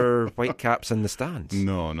Mr. Whitecaps in the stands.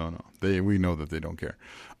 No. We know that they don't care.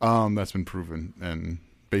 That's been proven and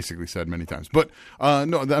basically said many times. But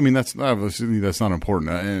no, I mean that's not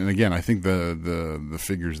important. And again, I think the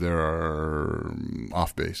figures there are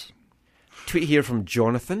off base. Tweet here from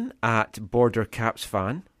Jonathan at Border Caps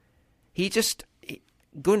fan.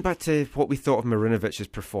 Going back to what we thought of Marinovic's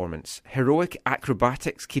performance, heroic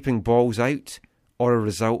acrobatics keeping balls out, or a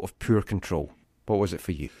result of poor control? What was it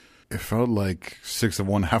for you? It felt like 6 of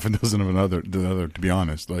one, half a dozen of another. To be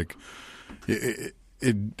honest, like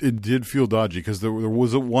it did feel dodgy because there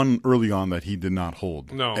was one early on that he did not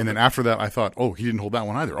hold. No, and then after that, I thought, oh, he didn't hold that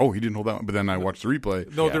one either. Oh, he didn't hold that one. But then I watched the replay,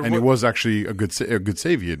 and it was actually a good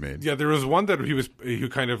save he had made. Yeah, there was one that he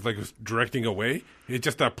kind of like was directing away. It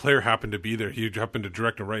just that player happened to be there. He happened to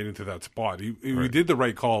direct him right into that spot. He did the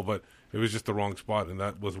right call, but it was just the wrong spot, and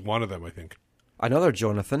that was one of them, I think. Another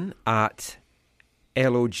Jonathan at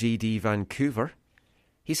LOGD Vancouver.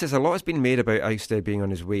 He says a lot has been made about Ousted being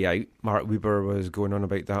on his way out. Mark Weber was going on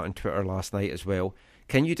about that on Twitter last night as well.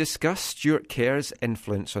 Can you discuss Stuart Kerr's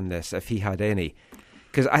influence on this, if he had any?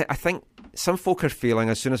 Because I think some folk are feeling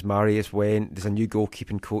as soon as Marius went, there's a new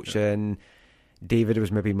goalkeeping coach in. David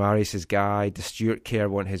was maybe Marius's guy. Does Stuart Kerr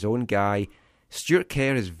want his own guy? Stuart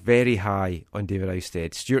Kerr is very high on David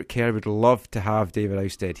Ousted. Stuart Kerr would love to have David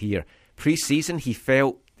Ousted here. Pre-season, he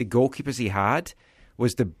felt the goalkeepers he had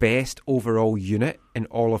was the best overall unit in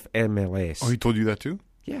all of MLS. Oh, he told you that too?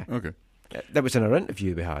 Yeah. Okay. That was in our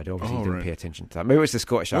interview we had. Obviously, he didn't right. pay attention to that. Maybe it was the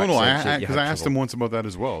Scottish accent. No, because I asked him once about that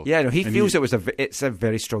as well. Yeah, no, he feels it's a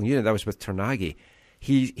very strong unit. That was with Tornagi.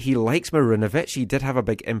 He likes Marinovic. He did have a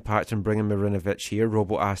big impact on bringing Marinovic here.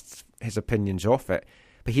 Robo asked his opinions off it.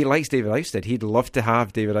 But he likes David Ousted. He'd love to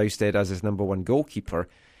have David Ousted as his number one goalkeeper.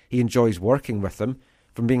 He enjoys working with him.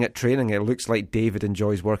 From being at training, it looks like David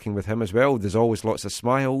enjoys working with him as well. There's always lots of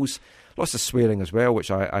smiles, lots of swearing as well,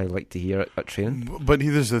 which I like to hear at training. But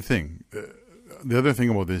here's the thing. The other thing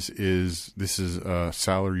about this is a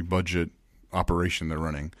salary budget operation they're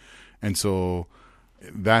running. And so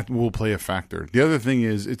that will play a factor. The other thing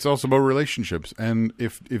is it's also about relationships. And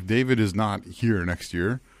if David is not here next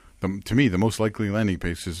year, to me, the most likely landing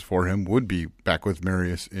places for him would be back with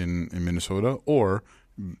Marius in Minnesota or,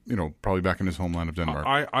 probably back in his homeland of Denmark.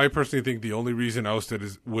 I personally think the only reason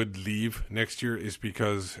Ousted would leave next year is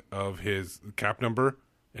because of his cap number.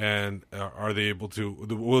 And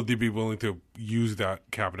will they be willing to use that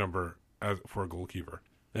cap number for a goalkeeper?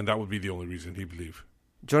 And that would be the only reason he'd leave.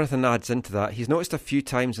 Jonathan adds into that, he's noticed a few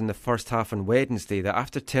times in the first half on Wednesday that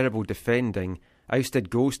after terrible defending,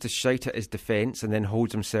 Ousted goes to shout at his defence and then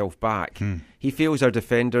holds himself back. He feels our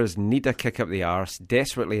defenders need a kick up the arse,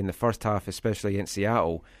 desperately in the first half, especially against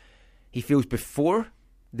Seattle. He feels before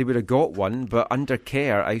they would have got one, but under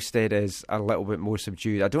Kerr, Ousted is a little bit more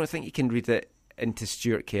subdued. I don't think you can read it into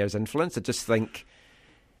Stuart Kerr's influence. I just think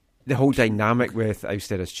the whole dynamic with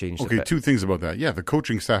Ousted has changed. Okay, two things about that. Yeah, the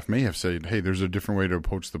coaching staff may have said, hey, there's a different way to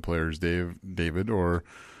approach the players, David, or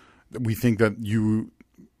we think that you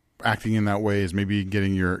acting in that way is maybe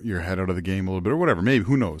getting your head out of the game a little bit or whatever. Maybe,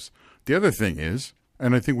 who knows? The other thing is,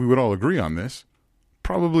 and I think we would all agree on this,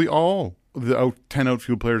 probably all the 10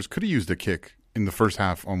 outfield players could have used a kick in the first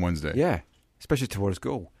half on Wednesday. Yeah, especially towards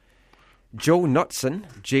goal. Joe Knutson,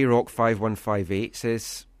 JRock5158,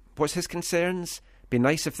 says, what's his concerns? Be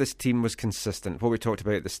nice if this team was consistent, what we talked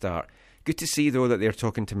about at the start. Good to see, though, that they're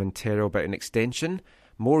talking to Montero about an extension.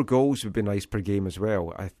 More goals would be nice per game as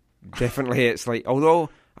well. Definitely, it's like, although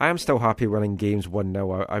I am still happy winning games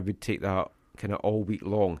 1-0, I would take that kind of all week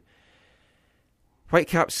long.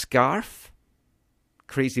 Whitecap Scarf,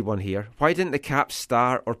 crazy one here. Why didn't the Caps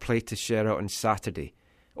start or play Teixeira on Saturday?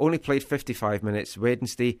 Only played 55 minutes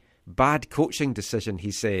Wednesday. Bad coaching decision,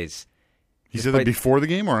 he says. He said that before the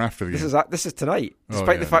game or after the game? This is tonight.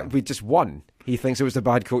 Despite the fact we just won, he thinks it was a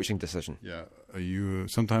bad coaching decision. Yeah,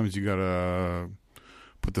 sometimes you gotta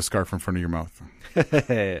put the scarf in front of your mouth.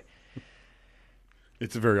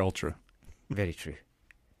 It's a very ultra. Very true.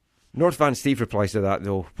 North Van Steve replies to that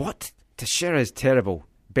though. What? Teixeira is terrible.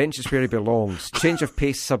 Bench is where he belongs. Change of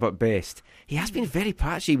pace sub at best. He has been very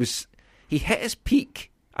patchy. He hit his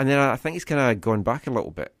peak, and then I think he's kind of gone back a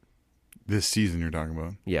little bit. This season you're talking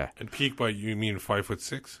about? Yeah. And peak by you mean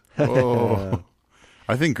 5'6"? Oh,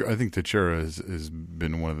 I think Teixeira has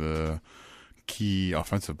been one of the key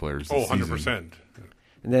offensive players this 100%. season.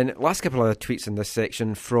 And then last couple of tweets in this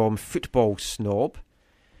section from Football Snob.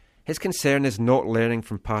 His concern is not learning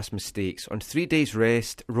from past mistakes. On 3 days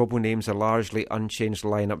rest, Robo names a largely unchanged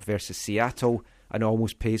lineup versus Seattle and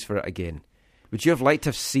almost pays for it again. Would you have liked to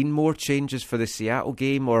have seen more changes for the Seattle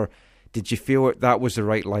game, or did you feel that was the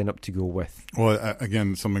right lineup to go with? Well,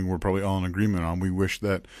 again, something we're probably all in agreement on. We wish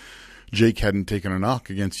that Jake hadn't taken a knock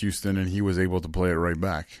against Houston and he was able to play it right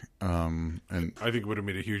back. And I think it would have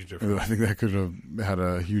made a huge difference. I think that could have had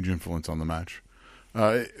a huge influence on the match.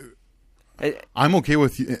 I'm okay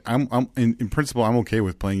with. In principle, I'm okay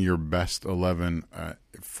with playing your best 11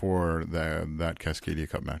 for that Cascadia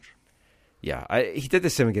Cup match. Yeah, he did the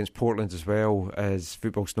same against Portland as well, as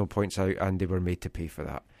Football Snow points out, and they were made to pay for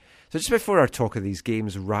that. So just before our talk of these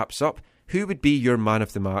games wraps up, who would be your man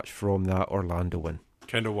of the match from that Orlando win?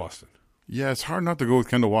 Kendall Waston. Yeah, it's hard not to go with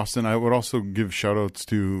Kendall Waston. I would also give shout-outs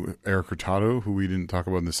to Eric Hurtado, who we didn't talk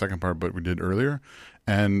about in the second part, but we did earlier,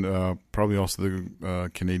 and probably also the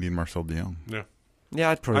Canadian Marcel Dion. Yeah,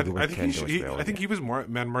 I'd probably go with Kendall as well. I think he was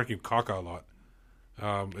man-marking Kaka a lot.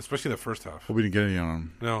 Especially in the first half. Well, we didn't get any on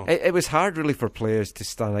him. No. It was hard really for players to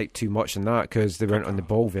stand out too much in that because they weren't on the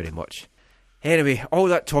ball very much. Anyway, all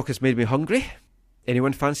that talk has made me hungry.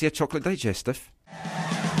 Anyone fancy a chocolate digestive? Anyone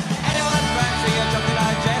fancy a chocolate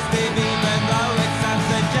digestive?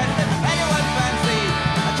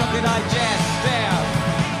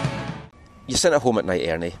 sitting at home at night,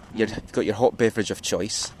 Ernie. You've got your hot beverage of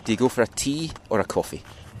choice. Do you go for a tea or a coffee?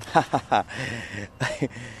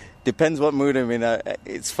 Depends what mood I'm in.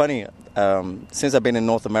 It's funny. Since I've been in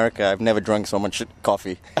North America, I've never drunk so much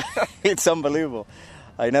coffee. It's unbelievable.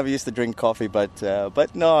 I never used to drink coffee, but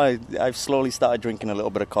no, I've slowly started drinking a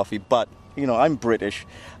little bit of coffee. But you know, I'm British,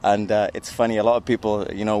 and it's funny. A lot of people,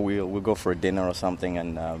 you know, we'll go for a dinner or something,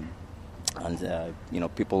 and you know,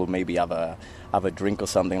 people will maybe have a drink or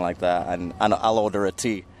something like that, and I'll order a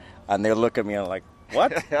tea, and they'll look at me and like,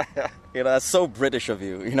 what? You know, that's so British of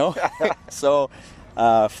you, you know. So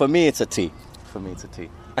for me, it's a tea.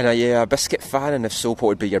 And are you a biscuit fan? And if so, what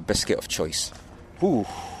would be your biscuit of choice? Ooh,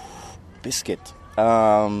 biscuit.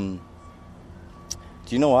 Do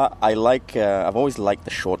you know what? I like. I've always liked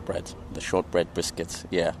the shortbread biscuits.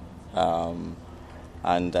 Yeah.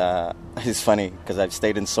 And it's funny because I've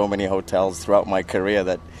stayed in so many hotels throughout my career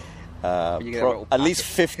that at least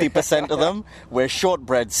 50% of them were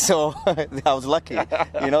shortbreads. So I was lucky,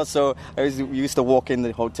 you know. So I used to walk in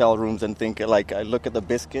the hotel rooms and think, like, I look at the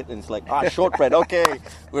biscuit and it's like, shortbread. Okay,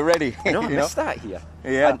 we're ready. No, I missed that here.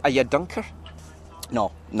 Yeah. And are you a dunker?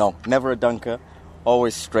 No, never a dunker.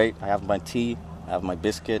 Always straight. I have my tea. I have my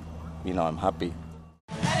biscuit. You know, I'm happy.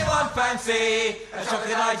 Anyone fancy a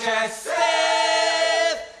chocolate digestive?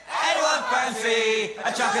 Anyone fancy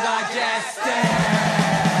a chocolate digestive?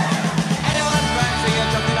 Anyone fancy a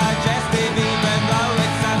chocolate digestive, even though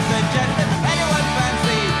it's unsuggestive? Anyone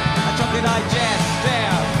fancy a chocolate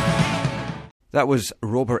digestive? That was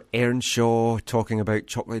Robert Earnshaw talking about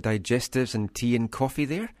chocolate digestives and tea and coffee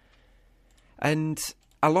there. And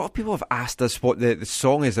a lot of people have asked us what the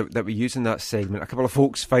song is that we use in that segment. A couple of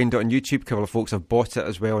folks found it on YouTube. A couple of folks have bought it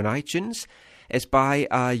as well on iTunes. It's by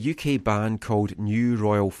a UK band called New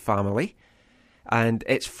Royal Family. And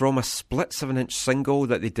it's from a split 7-inch single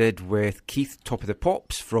that they did with Keith Top of the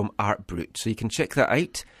Pops from Art Brut. So you can check that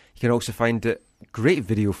out. You can also find a great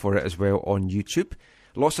video for it as well on YouTube.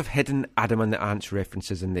 Lots of hidden Adam and the Ants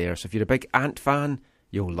references in there. So if you're a big Ant fan,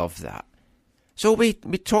 you'll love that. So we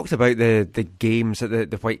talked about the games that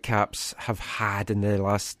the Whitecaps have had in the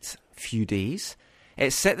last few days.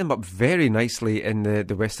 It set them up very nicely in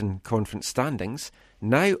the Western Conference standings.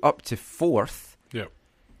 Now up to 4th. Yep.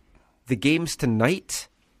 The games tonight,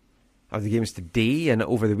 or the games today and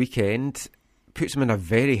over the weekend, puts them in a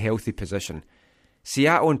very healthy position.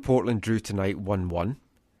 Seattle and Portland drew tonight 1-1.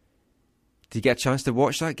 Did you get a chance to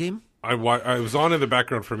watch that game? I was on in the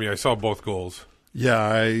background for me. I saw both goals. Yeah,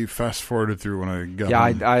 I fast-forwarded through when I got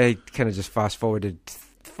home. Yeah, I kind of just fast-forwarded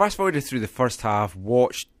through the first half,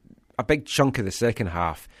 watched a big chunk of the second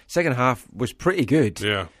half. Second half was pretty good.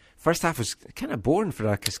 Yeah. First half was kind of boring for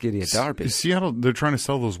a Cascadia derby. Seattle, they're trying to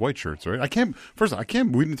sell those white shirts, right? We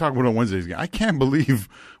didn't talk about it on Wednesday's game. I can't believe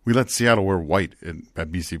we let Seattle wear white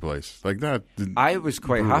at BC Place. Like that. I was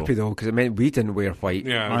quite happy, though, because it meant we didn't wear white.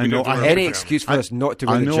 Yeah, I know. Any excuse for us not to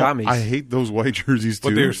wear the jammies. I hate those white jerseys, too.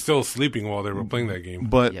 But they were still sleeping while they were playing that game.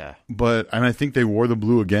 But and I think they wore the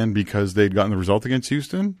blue again because they'd gotten the result against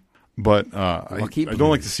Houston. But I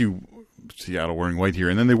don't like to see Seattle wearing white here,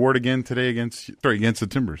 and then they wore it again today against the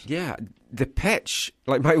Timbers. Yeah, the pitch.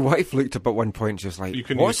 Like my wife looked up at one point, she was like, you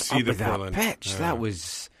couldn't "What's even see up the with that Portland pitch? Yeah.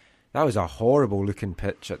 That was a horrible looking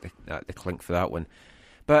pitch at the Clink for that one."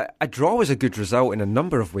 But a draw was a good result in a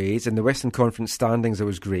number of ways. In the Western Conference standings, it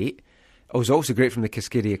was great. It was also great from the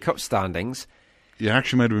Cascadia Cup standings. It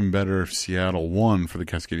actually might have been better if Seattle won for the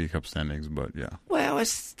Cascadia Cup standings, but yeah. Well,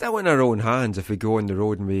 it's still in our own hands if we go on the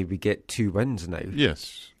road and we get 2 wins now.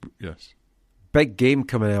 Yes. Big game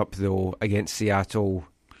coming up, though, against Seattle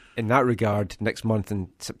in that regard next month in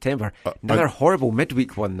September. Another horrible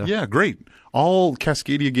midweek one, though. Yeah, great. All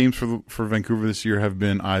Cascadia games for Vancouver this year have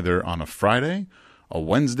been either on a Friday, a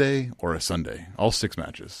Wednesday, or a Sunday. All 6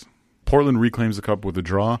 matches. Portland reclaims the cup with a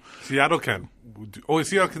draw. Seattle can.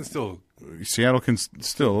 Seattle can still. Seattle can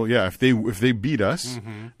still, yeah. If they beat us,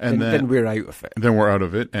 and then we're out of it. Then we're out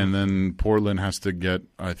of it, and then Portland has to get.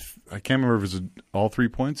 I can't remember if it's all 3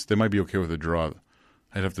 points. They might be okay with a draw.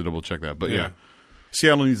 I'd have to double check that, but yeah.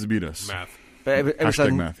 Seattle needs to beat us. Math. But it was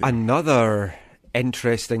math, yeah. Another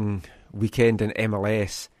interesting weekend in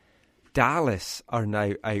MLS. Dallas are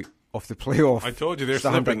now out of the playoff. I told you they're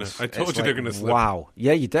standings. slipping. I told you they're going to slip. Wow.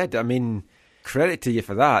 Yeah, you did. I mean, credit to you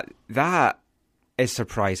for that. That is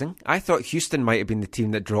surprising. I thought Houston might have been the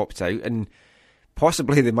team that dropped out, and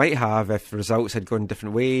possibly they might have if results had gone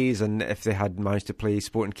different ways and if they had managed to play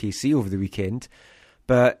Sporting KC over the weekend.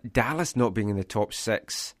 But Dallas not being in the top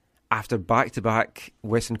 6 after back-to-back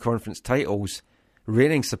Western Conference titles,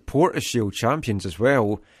 reigning Supporters' Shield champions as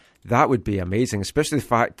well, that would be amazing, especially the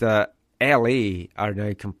fact that LA are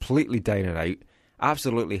now completely down and out.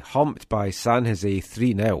 absolutely humped by San Jose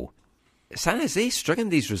 3-0. San Jose stringing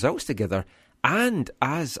these results together, and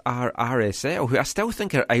as are RSL, who I still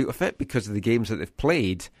think are out of it because of the games that they've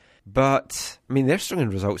played. But, I mean, they're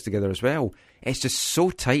stringing results together as well. It's just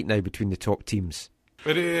so tight now between the top teams.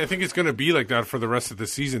 But I think it's going to be like that for the rest of the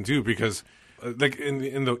season too, because like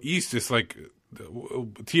in the East, it's like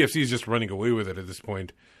TFC is just running away with it at this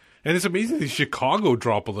point. And it's amazing that Chicago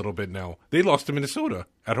drop a little bit now. They lost to Minnesota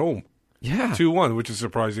at home. Yeah. 2-1, which is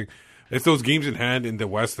surprising. It's those games in hand in the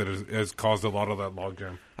West that has caused a lot of that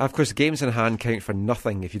logjam. Of course, games in hand count for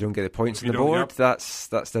nothing if you don't get the points on the board. Yep. That's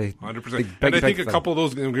the 100%. And I think a couple of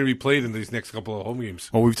those are going to be played in these next couple of home games.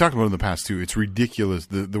 Well, we've talked about it in the past too. It's ridiculous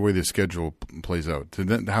the way the schedule plays out. To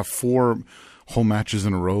then have 4 home matches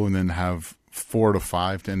in a row and then have 4 to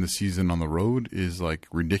 5 to end the season on the road is like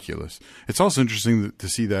ridiculous. It's also interesting to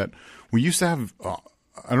see that we used to have, I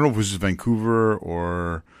don't know if it was just Vancouver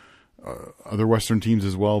or other Western teams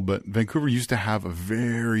as well, but Vancouver used to have a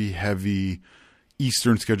very heavy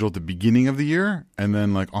Eastern schedule at the beginning of the year, and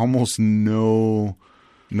then like almost no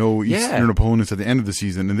Eastern opponents at the end of the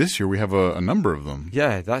season. And this year we have a number of them.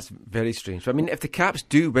 Yeah, that's very strange. I mean, if the Caps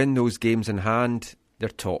do win those games in hand, they're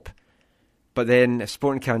top. But then if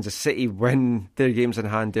Sporting Kansas City win their games in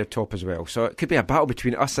hand, they're top as well. So it could be a battle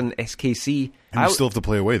between us and SKC. And you still have to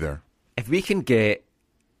play away there. If we can get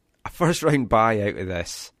a first round bye out of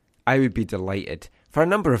this, I would be delighted for a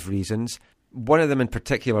number of reasons. One of them in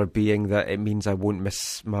particular being that it means I won't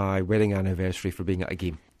miss my wedding anniversary for being at a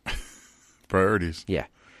game. Priorities. Yeah.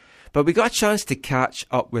 But we got a chance to catch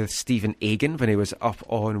up with Stephen Egan when he was up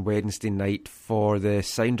on Wednesday night for the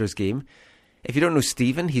Sounders game. If you don't know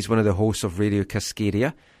Stephen, he's one of the hosts of Radio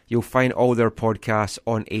Cascadia. You'll find all their podcasts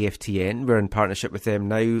on AFTN. We're in partnership with them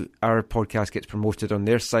now. Our podcast gets promoted on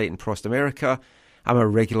their site in Prost America. I'm a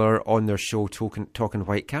regular on their show talking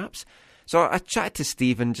Whitecaps. So I chatted to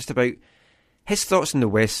Stephen just about his thoughts on the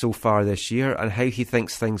West so far this year and how he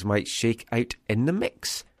thinks things might shake out in the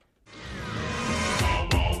mix.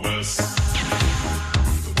 Wild Wild West.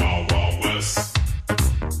 The Wild Wild West.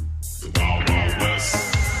 The Wild Wild West.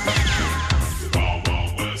 The Wild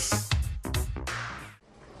Wild West.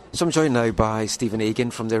 So I'm joined now by Stephen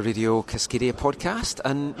Egan from the Radio Cascadia podcast,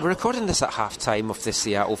 and we're recording this at half-time of the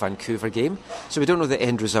Seattle-Vancouver game, so we don't know the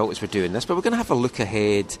end result as we're doing this, but we're going to have a look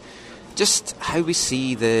ahead, just how we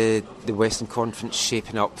see the Western Conference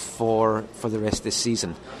shaping up for the rest of the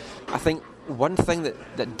season. I think one thing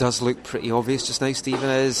that does look pretty obvious just now, Stephen,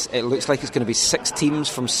 is it looks like it's going to be 6 teams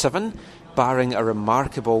from 7, barring a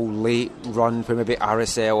remarkable late run where maybe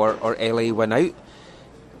RSL or LA win out.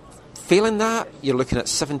 Failing that, you're looking at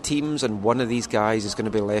 7 teams and one of these guys is going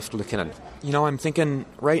to be left looking in. You know, I'm thinking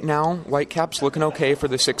right now, Whitecaps looking okay for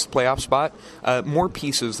the 6th playoff spot. More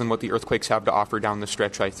pieces than what the Earthquakes have to offer down the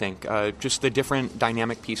stretch, I think. Just the different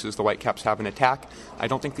dynamic pieces the Whitecaps have in attack. I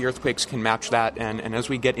don't think the Earthquakes can match that. And as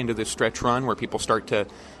we get into this stretch run where people start to,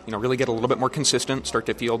 really get a little bit more consistent, start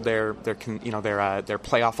to field their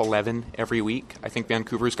playoff 11 every week, I think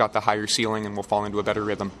Vancouver's got the higher ceiling and will fall into a better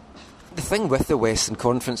rhythm. The thing with the Western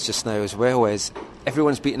Conference just now as well is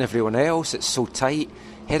everyone's beating everyone else. It's so tight.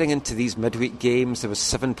 Heading into these midweek games, there was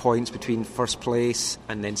 7 points between first place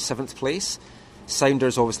and then 7th place.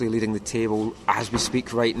 Sounders obviously leading the table as we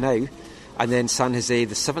speak right now. And then San Jose,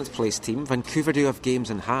 the 7th place team. Vancouver do have games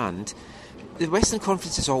in hand. The Western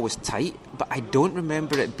Conference is always tight, but I don't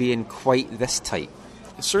remember it being quite this tight.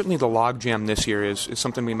 Certainly the logjam this year is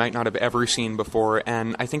something we might not have ever seen before,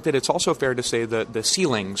 and I think that it's also fair to say that the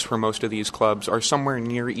ceilings for most of these clubs are somewhere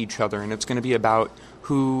near each other, and it's going to be about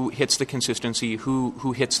who hits the consistency,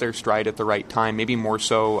 who hits their stride at the right time, maybe more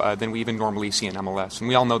so than we even normally see in MLS. And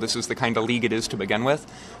we all know this is the kind of league it is to begin with,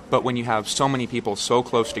 but when you have so many people so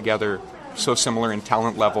close together, so similar in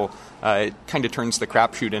talent level, it kind of turns the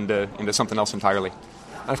crapshoot into something else entirely.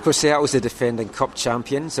 And of course, Seattle's the defending Cup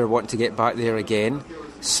champions. They're wanting to get back there again.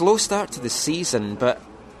 Slow start to the season, but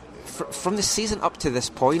from the season up to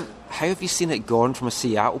this point, how have you seen it gone from a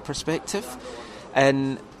Seattle perspective?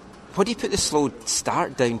 And what do you put the slow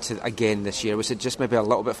start down to again this year? Was it just maybe a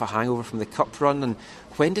little bit of a hangover from the Cup run? And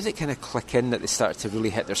when did it kind of click in that they started to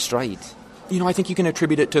really hit their stride? I think you can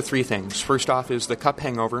attribute it to 3 things. First off is the Cup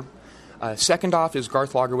hangover. Second off is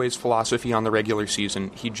Garth Lagerwey's philosophy on the regular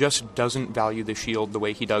season. He just doesn't value the Shield the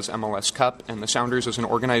way he does MLS Cup, and the Sounders as an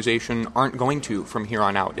organization aren't going to from here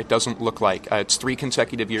on out. It doesn't look like. It's 3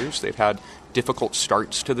 consecutive years. They've had difficult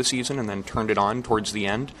starts to the season and then turned it on towards the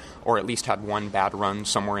end, or at least had one bad run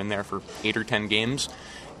somewhere in there for 8 or 10 games,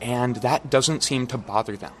 and that doesn't seem to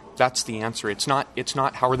bother them. That's the answer. It's not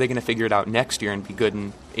how are they going to figure it out next year and be good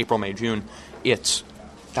in April, May, June.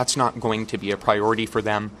 That's not going to be a priority for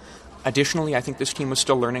them. Additionally, I think this team was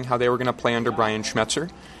still learning how they were going to play under Brian Schmetzer,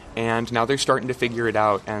 and now they're starting to figure it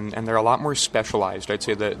out, and they're a lot more specialized. I'd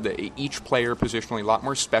say each player positionally a lot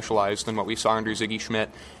more specialized than what we saw under Ziggy Schmidt,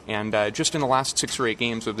 and just in the last 6 or 8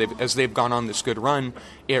 games as they've gone on this good run,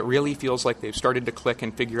 it really feels like they've started to click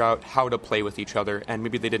and figure out how to play with each other, and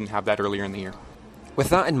maybe they didn't have that earlier in the year. With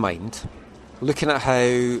that in mind, looking at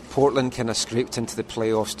how Portland kind of scraped into the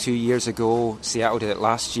playoffs 2 years ago, Seattle did it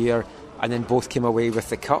last year, and then both came away with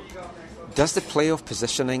the cup, does the playoff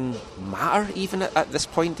positioning matter even at this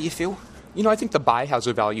point, do you feel? I think the bye has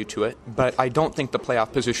a value to it, but I don't think the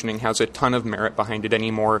playoff positioning has a ton of merit behind it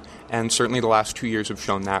anymore, and certainly the last 2 years have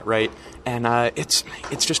shown that, right? And it's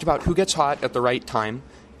just about who gets hot at the right time,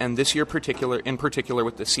 and this year in particular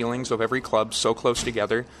with the ceilings of every club so close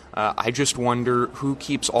together, I just wonder who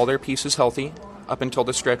keeps all their pieces healthy up until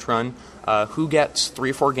the stretch run, who gets 3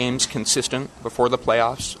 or 4 games consistent before the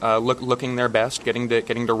playoffs, looking their best, getting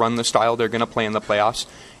to run the style they're going to play in the playoffs,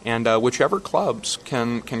 and whichever clubs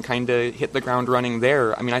can kind of hit the ground running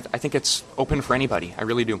there. I mean, I think it's open for anybody. I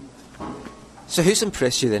really do. So who's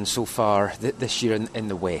impressed you then so far this year in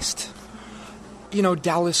the West?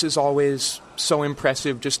 Dallas is always so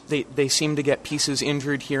impressive. Just they seem to get pieces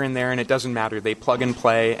injured here and there, and it doesn't matter. They plug and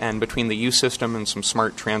play, and between the youth system and some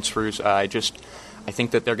smart transfers, I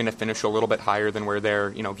think that they're going to finish a little bit higher than where their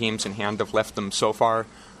games in hand have left them so far.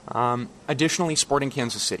 Additionally, Sporting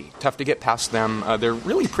Kansas City, tough to get past them. They're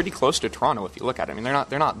really pretty close to Toronto if you look at it. I mean,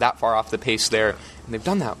 they're not that far off the pace there, and they've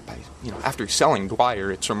done that by after selling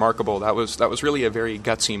Dwyer. It's remarkable. That was really a very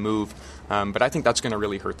gutsy move. But I think that's going to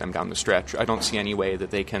really hurt them down the stretch. I don't see any way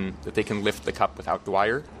that they can lift the cup without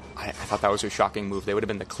Dwyer. I thought that was a shocking move. They would have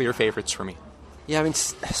been the clear favourites for me. Yeah, I mean,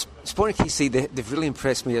 Sporting KC, they've really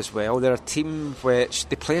impressed me as well. They're a team which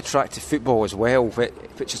they play attractive football as well,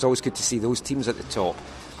 which is always good to see those teams at the top.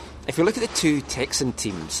 If you look at the 2 Texan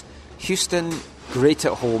teams, Houston, great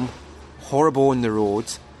at home, horrible on the road,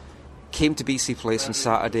 came to BC Place on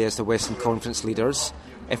Saturday as the Western Conference leaders.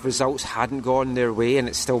 If results hadn't gone their way, and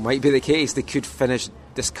it still might be the case, they could finish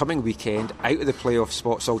this coming weekend out of the playoff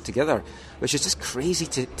spots altogether, which is just crazy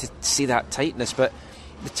to see that tightness. But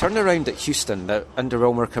the turnaround at Houston under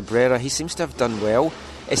Elmer Cabrera, he seems to have done well.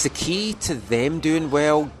 Is the key to them doing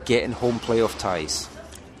well getting home playoff ties?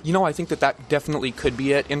 I think that definitely could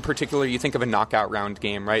be it. In particular, you think of a knockout round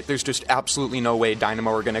game, right? There's just absolutely no way Dynamo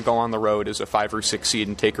are going to go on the road as a 5 or 6 seed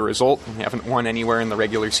and take a result. They haven't won anywhere in the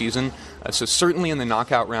regular season. So certainly in the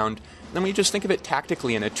knockout round. Then when you just think of it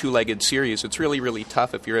tactically in a 2-legged series, it's really, really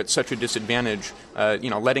tough if you're at such a disadvantage,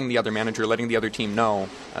 letting the other manager, letting the other team know,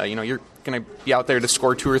 you're going to be out there to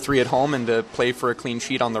score 2 or 3 at home and to play for a clean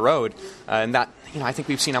sheet on the road. And that, I think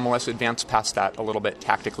we've seen MLS advance past that a little bit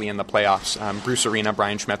tactically in the playoffs. Bruce Arena,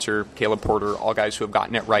 Brian Schmetzer, Caleb Porter, all guys who have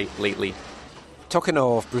gotten it right lately. Talking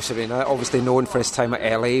of Bruce Arena, obviously known for his time at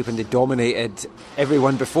LA when they dominated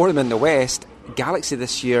everyone before him in the West. Galaxy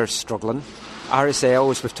this year struggling.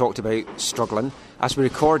 RSL, as we've talked about, struggling. As we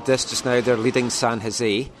record this just now, they're leading San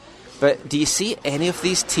Jose. But do you see any of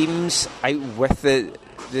these teams out with the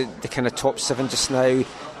kind of top 7 just now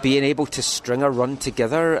being able to string a run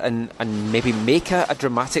together and maybe make a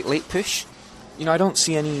dramatic late push? I don't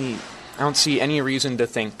see any reason to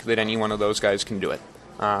think that any one of those guys can do it.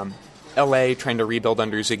 LA trying to rebuild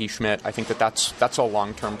under Ziggy Schmidt, I think that's a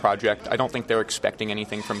long-term project. I don't think they're expecting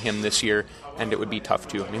anything from him this year, and it would be tough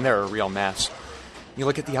to. I mean, they're a real mess. You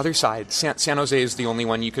look at the other side, San Jose is the only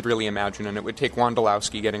one you could really imagine, and it would take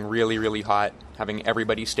Wondolowski getting really, really hot, having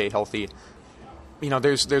everybody stay healthy.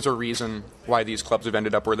 There's a reason why these clubs have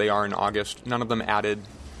ended up where they are in August. None of them added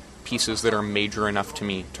pieces that are major enough to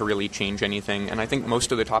me to really change anything, and I think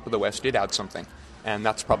most of the top of the West did add something, and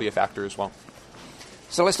that's probably a factor as well.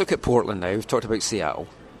 So let's look at Portland now. We've talked about Seattle.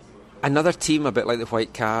 Another team, a bit like the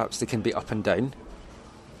Whitecaps, they can be up and down.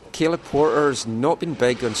 Caleb Porter's not been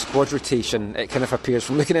big on squad rotation, it kind of appears,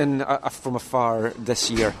 from looking in from afar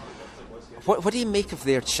this year. What do you make of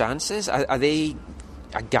their chances? Are they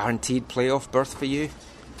a guaranteed playoff berth for you?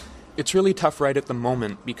 It's really tough right at the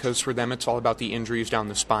moment because for them it's all about the injuries down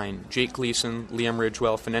the spine. Jake Gleason, Liam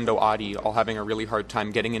Ridgewell, Fernando Adi all having a really hard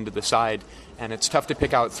time getting into the side, and it's tough to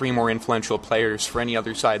pick out 3 more influential players for any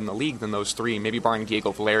other side in the league than those 3, maybe barring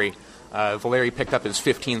Diego Valeri. Valeri picked up his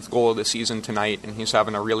 15th goal of the season tonight, and he's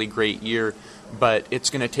having a really great year, but it's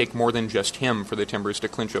going to take more than just him for the Timbers to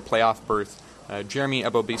clinch a playoff berth. Jeremy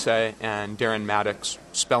Ebobisse and Darren Maddox,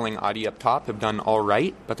 spelling Adi up top, have done all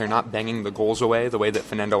right, but they're not banging the goals away the way that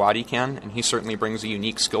Fernando Adi can, and he certainly brings a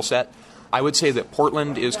unique skill set. I would say that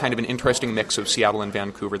Portland is kind of an interesting mix of Seattle and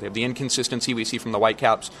Vancouver. They have the inconsistency we see from the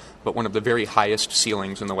Whitecaps, but one of the very highest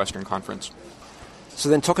ceilings in the Western Conference. So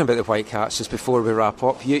then, talking about the Whitecaps, just before we wrap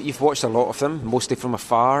up, you've watched a lot of them, mostly from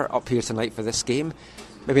afar, up here tonight for this game.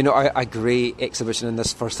 Maybe not a great exhibition in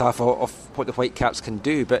this first half of what the Whitecaps can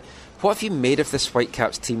do, but what have you made of this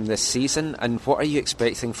Whitecaps team this season, and what are you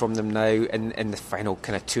expecting from them now in the final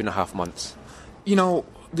kind of 2.5 months? You know,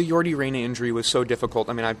 the Yordi Reyna injury was so difficult.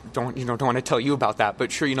 I mean, I don't want to tell you about that,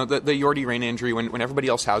 but sure, the Yordi Reyna injury, when everybody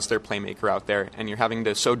else has their playmaker out there and you're having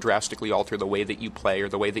to so drastically alter the way that you play or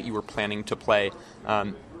the way that you were planning to play,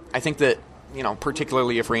 I think that,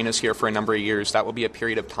 particularly if Reyna's here for a number of years, that will be a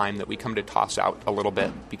period of time that we come to toss out a little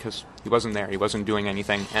bit because he wasn't there, he wasn't doing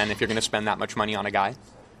anything, and if you're going to spend that much money on a guy,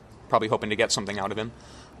 probably hoping to get something out of him,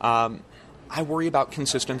 I worry about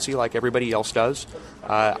consistency like everybody else does.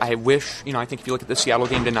 I wish, I think if you look at the Seattle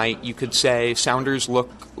game tonight, you could say Sounders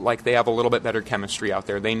look like they have a little bit better chemistry out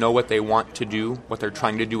there. They know what they want to do, what they're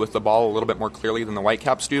trying to do with the ball a little bit more clearly than the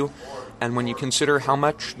Whitecaps do. And when you consider how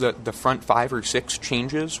much the front 5 or 6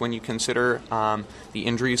 changes, when you consider the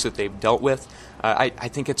injuries that they've dealt with, I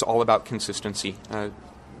think it's all about consistency.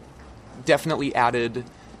 Definitely added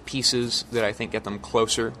pieces that I think get them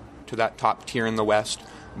closer to that top tier in the West.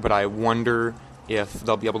 But I wonder if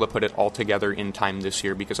they'll be able to put it all together in time this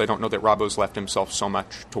year because I don't know that Robbo's left himself so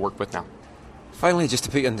much to work with now. Finally, just to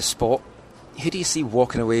put you on the spot, who do you see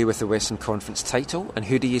walking away with the Western Conference title and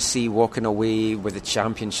who do you see walking away with the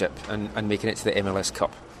championship and making it to the MLS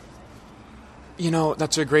Cup?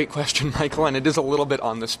 That's a great question, Michael, and it is a little bit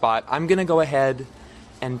on the spot. I'm going to go ahead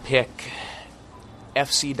and pick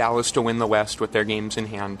FC Dallas to win the West with their games in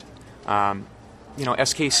hand.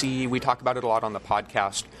 SKC, we talk about it a lot on the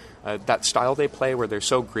podcast. That style they play where they're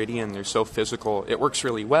so gritty and they're so physical, it works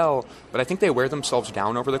really well, but I think they wear themselves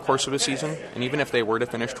down over the course of a season. And even if they were to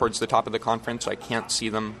finish towards the top of the conference, I can't see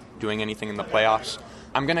them doing anything in the playoffs.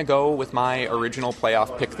 I'm going to go with my original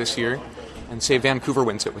playoff pick this year and say Vancouver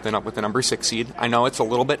wins it with the number 6 seed. I know it's a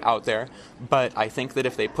little bit out there, but I think that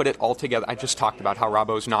if they put it all together, I just talked about how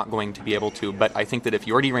Robbo's not going to be able to, but I think that if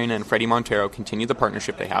Yordi Reyna and Freddie Montero continue the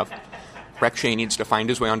partnership they have, Brek Shea needs to find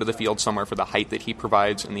his way onto the field somewhere for the height that he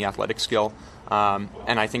provides and the athletic skill.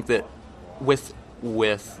 And I think that with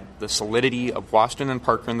the solidity of Waston and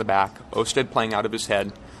Parker in the back, Osted playing out of his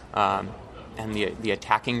head, and the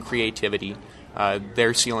attacking creativity,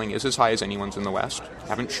 their ceiling is as high as anyone's in the West.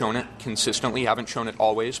 Haven't shown it consistently, haven't shown it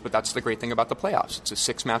always, but that's the great thing about the playoffs. It's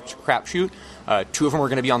a 6-match crapshoot. 2 of them are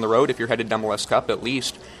going to be on the road if you're headed to MLS Cup at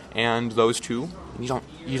least. And those 2,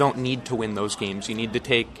 you don't need to win those games. You need to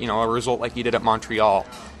take a result like you did at Montreal,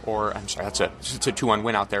 or I'm sorry, it's a 2-1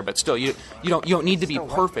 win out there. But still, you don't need to be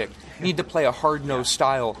perfect. You need to play a hard-nosed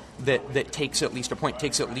style that takes at least a point,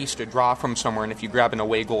 takes at least a draw from somewhere. And if you grab an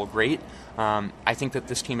away goal, great. I think that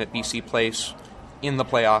this team at BC Place in the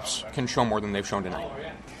playoffs can show more than they've shown tonight.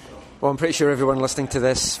 Well, I'm pretty sure everyone listening to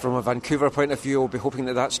this from a Vancouver point of view will be hoping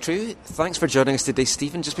that that's true. Thanks for joining us today,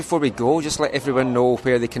 Stephen. Just before we go, just let everyone know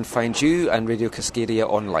where they can find you and Radio Cascadia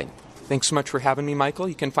online. Thanks so much for having me, Michael.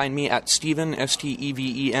 You can find me at Steven,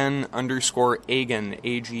 STEVEN _Agen,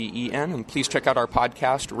 AGEN. And please check out our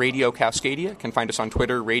podcast, Radio Cascadia. You can find us on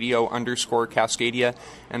Twitter, Radio _Cascadia,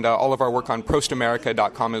 and all of our work on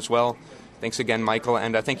prostamerica.com as well. Thanks again, Michael,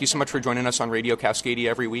 and thank you so much for joining us on Radio Cascadia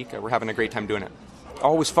every week. We're having a great time doing it.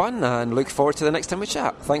 Always fun, and look forward to the next time we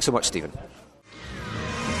chat. Thanks so much, Stephen.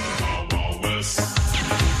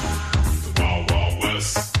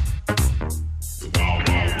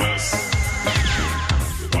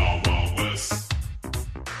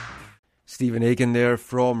 Stephen Agen there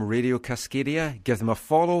from Radio Cascadia. Give them a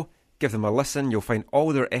follow, give them a listen. You'll find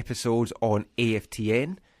all their episodes on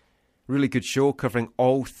AFTN. Really good show covering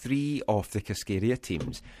all 3 of the Cascadia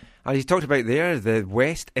teams. As you talked about there, the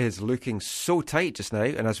West is looking so tight just now,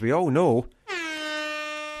 and as we all know...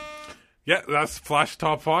 Yeah, that's Flash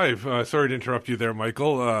Top 5. Sorry to interrupt you there,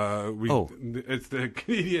 Michael. It's the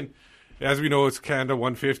Canadian... As we know, it's Canada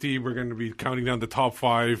 150. We're going to be counting down the top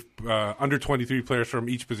 5 under 23 players from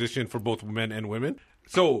each position for both men and women.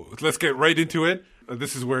 So let's get right into it.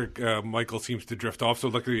 This is where Michael seems to drift off. So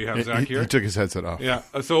luckily we have Zach here. He took his headset off. Yeah.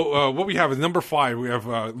 So what we have is number 5. We have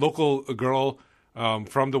a local girl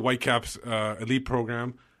from the Whitecaps elite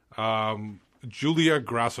program, Julia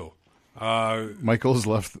Grasso. Michael's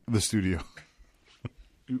left the studio.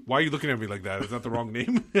 Why are you looking at me like that? Is that the wrong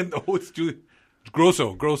name? No, it's Julia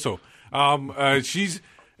Grosso. She's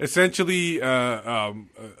essentially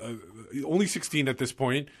only 16 at this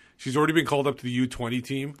point. She's already been called up to the U20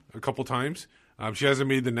 team a couple times. She hasn't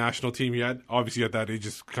made the national team yet. Obviously, at that age,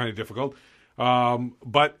 it's kind of difficult.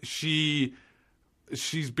 But she's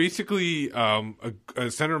basically a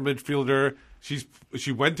center midfielder.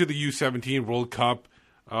 She went to the U17 World Cup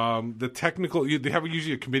The technical, they have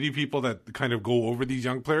usually a committee of people that kind of go over these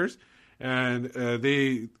young players, and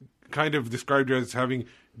they kind of described her as having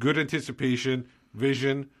good anticipation,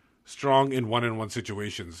 vision, strong in one-on-one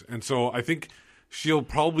situations. And so I think she'll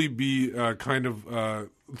probably be kind of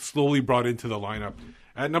slowly brought into the lineup.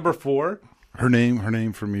 At number 4... Her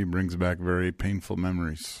name for me brings back very painful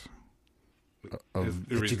memories.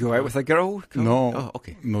 Did you go out with a girl? No. Oh,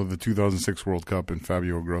 okay. No, the 2006 World Cup and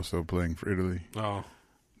Fabio Grosso playing for Italy. Oh.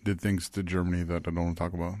 Did things to Germany that I don't want to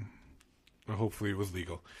talk about. Well, hopefully it was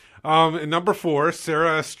legal. At number 4,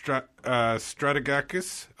 Sarah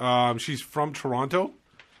Stratigakis. She's from Toronto.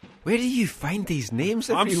 Where do you find these names?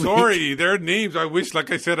 I'm sorry, they're names. I wish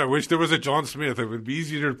there was a John Smith. It would be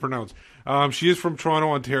easier to pronounce. She is from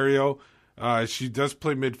Toronto, Ontario. She does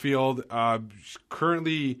play midfield.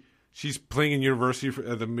 Currently, she's playing in University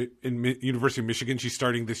of Michigan. She's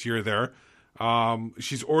starting this year there.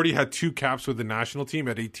 She's already had 2 caps with the national team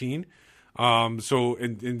at 18. And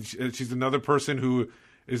she's another person who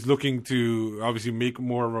is looking to obviously make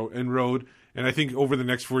more inroad. And I think over the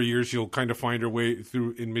next 4 years, she'll kind of find her way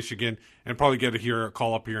through in Michigan and probably get a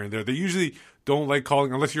call up here and there. They usually don't like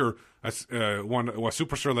calling, unless you're a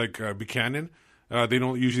superstar like Buchanan. They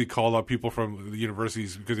don't usually call up people from the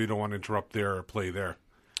universities because they don't want to interrupt their play there.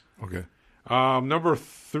 Okay. Number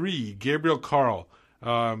 3, Gabrielle Carl.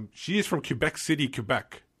 She is from Quebec City,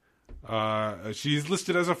 Quebec. She's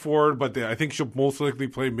listed as a forward, but I think she'll most likely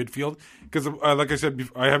play midfield because, like I said,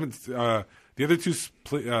 I haven't. The other 2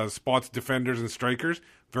 spots, defenders and strikers,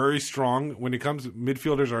 very strong. When it comes,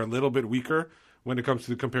 midfielders are a little bit weaker when it comes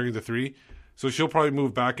to comparing the 3. So she'll probably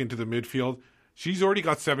move back into the midfield. She's already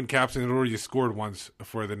got 7 caps and already scored once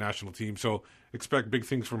for the national team. So expect big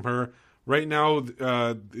things from her. Right now,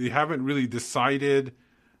 they haven't really decided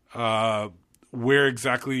where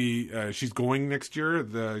exactly she's going next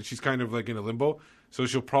year. She's kind of like in a limbo. So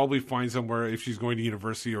she'll probably find somewhere if she's going to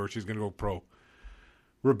university or she's going to go pro.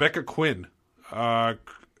 Rebecca Quinn,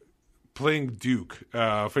 playing Duke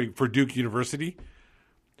for Duke University.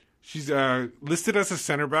 She's listed as a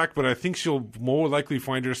center back, but I think she'll more likely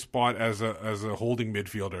find her spot as a holding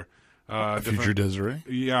midfielder. Future Desiree?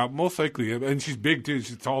 Yeah, most likely. And she's big too.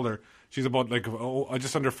 She's taller. She's about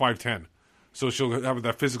just under 5'10". So she'll have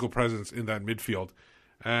that physical presence in that midfield.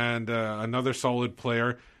 And another solid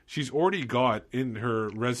player. She's already got in her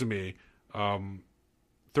resume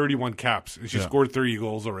 31 caps, and she scored 30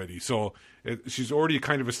 goals already. So she's already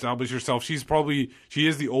kind of established herself. She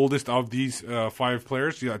is the oldest of these 5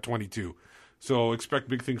 players. She's at 22. So expect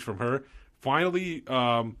big things from her. Finally,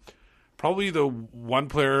 probably the one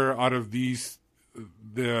player out of these,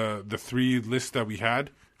 the 3 lists that we had,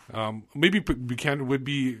 maybe Buchanan would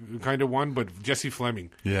be kind of one, but Jessie Fleming.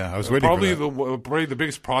 Yeah, I was waiting for that. Probably the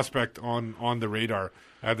biggest prospect on the radar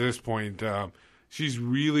at this point. She's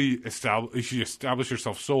really established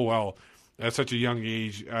herself so well at such a young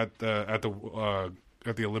age at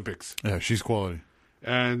the Olympics. Yeah, she's quality.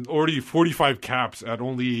 And already 45 caps at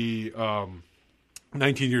only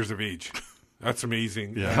 19 years of age. That's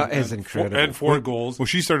amazing. Yeah, that is incredible. And 4 goals. Well,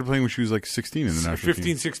 she started playing when she was like 16 in the national 15,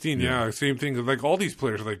 team. 16, yeah. Same thing. Like all these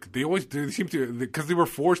players, like they seem to, because they were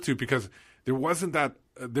forced to, because there wasn't that,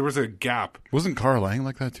 there was a gap. Wasn't Cara Lang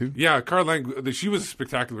like that too? Yeah, Cara Lang, she was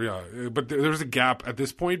spectacular, yeah. But there was a gap at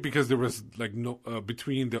this point because there was like no,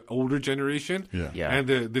 between the older generation and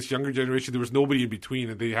this younger generation, there was nobody in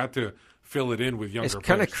between, and they had to fill it in with younger players. It's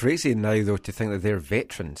kind of crazy now, though, to think that they're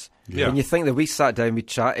veterans. Yeah. When you think that we sat down, we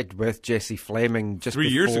chatted with Jessie Fleming just 3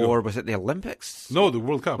 years ago. Was it the Olympics? No, the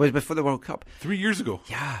World Cup. Was it before the World Cup? 3 years ago.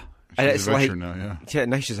 Yeah. She's a veteran now, yeah.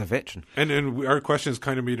 Now she's a veteran. And our questions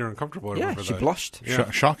kind of made her uncomfortable. Yeah, she blushed. Yeah.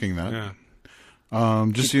 Shocking that.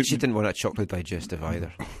 Yeah. She didn't want a chocolate digestive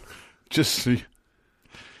either. Just see.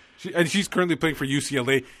 And she's currently playing for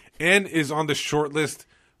UCLA and is on the short list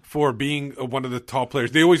for being one of the top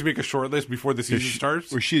players. They always make a short list before the season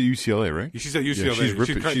starts. Was she at UCLA, right? She's at UCLA. Yeah,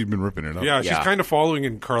 she's been ripping it up. Yeah, she's kind of following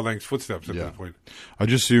in Cara Lang's footsteps at that point. I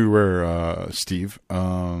just see where Steve,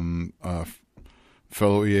 fellow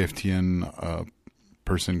EFTN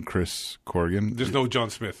person Chris Corrigan. There's no John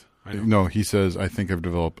Smith. I know. No, he says, I think I've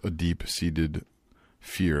developed a deep-seated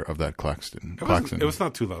fear of that Claxton. It was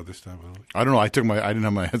not too loud this time. I don't know. I didn't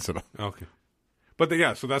have my headset on. Okay. But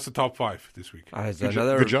so that's the top 5 this week.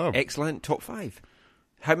 Good job. Excellent top 5.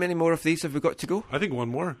 How many more of these have we got to go? I think one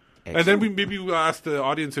more. Excellent. And then we'll ask the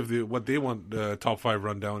audience what they want the top 5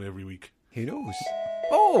 rundown every week. Who knows?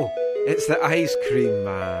 Oh, it's the ice cream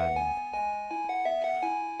man.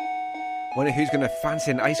 Wonder who's going to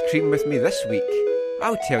fancy an ice cream with me this week?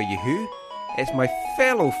 I'll tell you who. It's my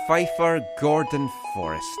fellow Fifer, Gordon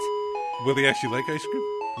Forrest. Will they actually like ice cream?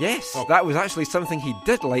 Yes, that was actually something he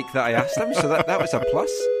did like that I asked him, so that was a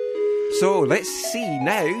plus. So let's see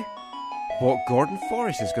now what Gordon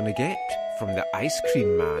Forrest is going to get from the Ice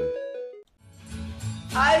Cream Man.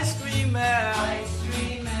 Ice cream man,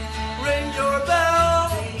 ring your bell,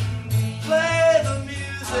 play the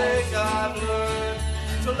music I've learned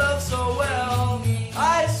to love so well.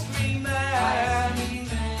 Ice cream man,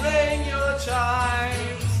 ring your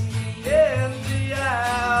chimes in the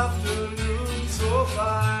afternoon so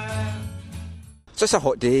fine. So it's a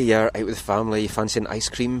hot day, you're out with the family, fancying ice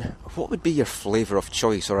cream. What would be your flavour of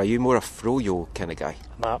choice, or are you more a froyo kind of guy?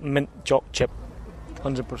 Mint choc chip,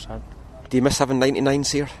 100%. Do you miss having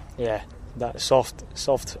 99s here? Yeah, that soft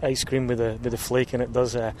ice cream with the flake in it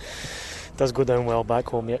does go down well back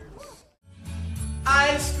home. Yeah.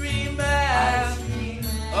 Ice cream man,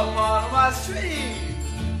 upon my street.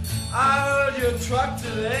 I heard your truck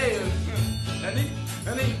today, and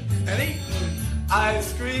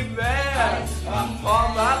ice cream man,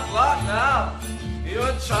 on that block now.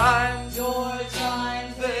 Your chimes,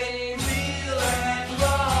 they reel and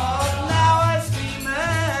roll. Now ice cream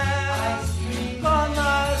man, on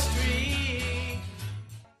my street.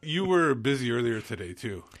 You were busy earlier today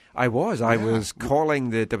too. I was calling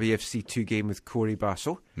the WFC2 game with Corey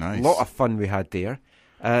Basso. Nice. A lot of fun we had there.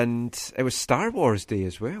 And it was Star Wars Day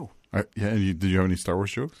as well. Did you have any Star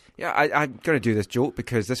Wars jokes? Yeah, I'm going to do this joke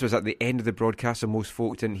because this was at the end of the broadcast and most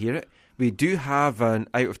folk didn't hear it. We do have an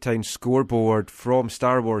out-of-town scoreboard from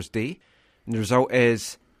Star Wars Day. And the result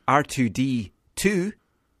is R2D2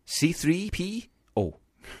 C3PO.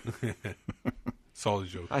 Solid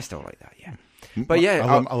joke. I still like that, yeah. But yeah,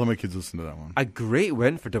 I'll let my kids listen to that one. A great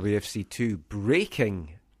win for WFC2,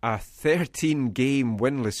 breaking a 13-game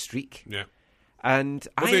winless streak. Yeah. And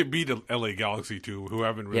they beat LA Galaxy 2, who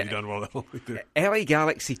haven't really done well either. LA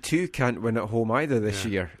Galaxy 2 can't win at home either this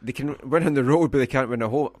year. They can win on the road, but they can't win at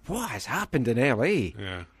home. What has happened in LA?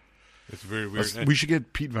 Yeah. It's very weird. We should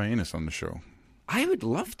get Pete Vianis on the show. I would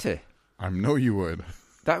love to. I know you would.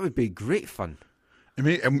 That would be great fun. I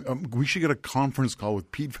mean, we should get a conference call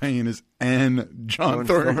with Pete Vianis and John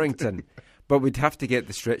Thorrington. But we'd have to get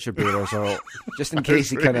the stretcher bearers out, just in case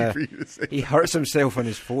he hurts himself on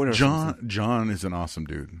his phone or something. John is an awesome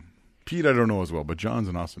dude. Pete, I don't know as well, but John's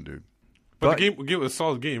an awesome dude. But the game was a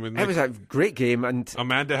solid game. It was a great game. And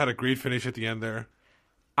Amanda had a great finish at the end there.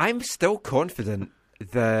 I'm still confident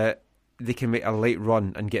that they can make a late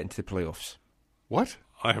run and get into the playoffs. What?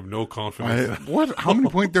 I have no confidence. What? How many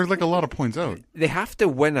points? There's like a lot of points out. They have to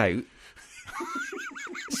win out.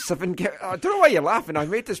 I don't know why you're laughing. I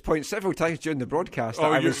made this point several times during the broadcast.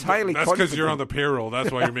 I was highly confident. That's because you're on the payroll.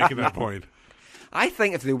 That's why you're making that point. I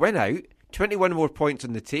think if they win out, 21 more points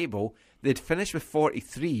on the table, they'd finish with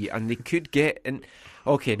 43, and they could get in.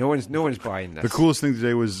 Okay, no one's buying this. The coolest thing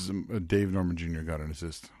today was Dave Norman Jr. got an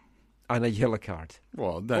assist and a yellow card.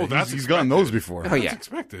 Well, he's gotten those before. Oh yeah, that's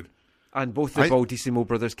expected. And both the Baldissimo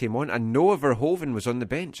brothers came on, and Noah Verhoeven was on the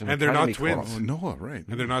bench. And they're not twins. Oh, Noah, right.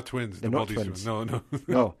 And they're not twins. They're not twins. No.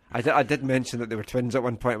 No, I did mention that they were twins at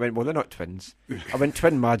one point. I went, well, they're not twins. I went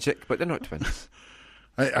twin magic, but they're not twins.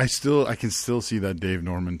 I can still see that Dave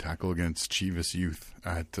Norman tackle against Chivas Youth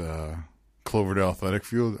at Cloverdale Athletic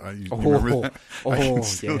Field. You remember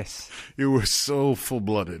that? Yes. It was so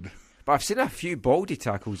full-blooded. But I've seen a few baldy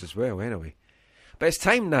tackles as well, anyway. But it's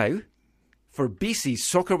time now for BC's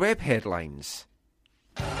Soccer Web headlines.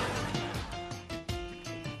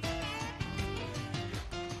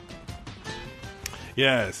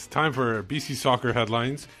 Yes, time for BC Soccer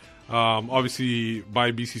headlines. Obviously,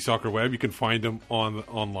 by BC Soccer Web, you can find them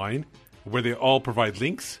online, where they all provide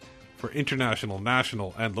links for international,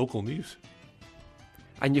 national, and local news.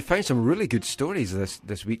 And you found some really good stories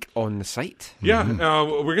this week on the site. Yeah,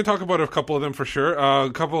 we're going to talk about a couple of them for sure.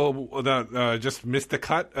 A couple that just missed the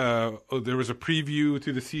cut. There was a preview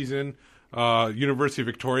to the season. University of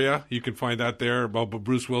Victoria, you can find that there about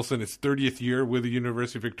Bruce Wilson. It's 30th year with the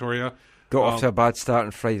University of Victoria. Got off to a bad start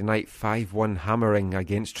on Friday night, 5-1 hammering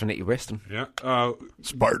against Trinity Western. Yeah,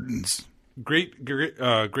 Spartans. Great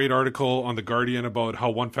article on The Guardian about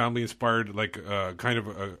how one family inspired kind of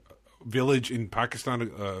a village in Pakistan,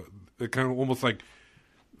 kind of almost like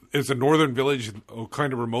it's a northern village,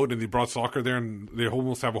 kind of remote, and they brought soccer there, and they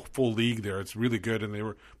almost have a full league there. It's really good, and they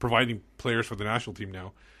were providing players for the national team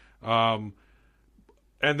now.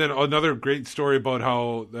 And then another great story about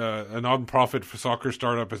how a non-profit for soccer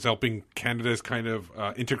startup is helping Canada's kind of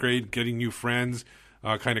integrate, getting new friends,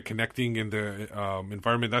 kind of connecting in the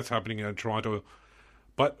environment that's happening in Toronto.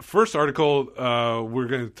 But first article we're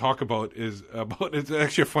going to talk about is it's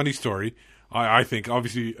actually a funny story, I think.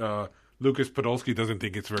 Obviously, Lucas Podolsky doesn't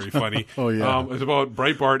think it's very funny. Oh, yeah. It's about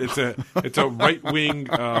Breitbart. It's a right wing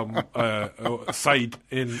site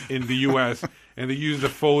in the U.S. and they used a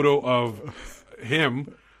photo of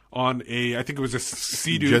him on I think it was a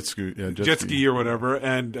Sea-Doo jet ski or whatever,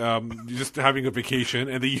 and just having a vacation.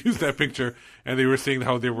 And they used that picture, and they were saying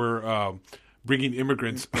how they were bringing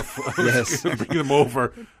immigrants, bringing them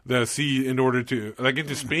over the sea in order to, like,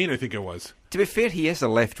 into Spain, I think it was. To be fair, he is a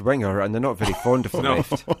left winger, and they're not very fond of the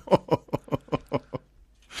left.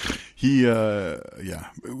 He,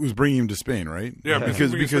 it was bringing him to Spain, right? Yeah,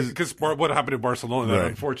 because what happened in Barcelona, that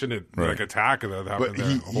unfortunate attack that happened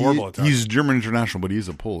there, horrible attack. He's German international, but he's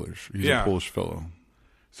a Polish fellow.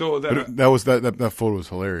 So that photo was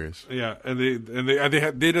hilarious. Yeah, and they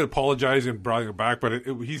did apologize and brought it back, but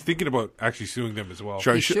he's thinking about actually suing them as well.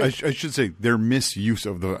 Sure, I should say their misuse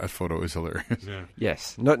of that photo is hilarious. Yeah.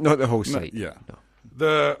 Yes, not the whole site. No.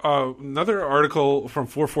 The another article from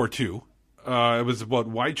 442. It was about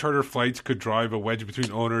why charter flights could drive a wedge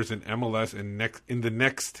between owners and MLS in the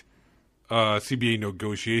next CBA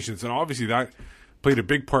negotiations, and obviously that played a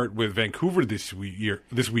big part with Vancouver this week.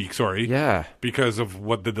 Yeah, because of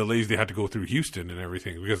what the delays they had to go through Houston and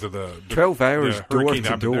everything because of the 12 hours door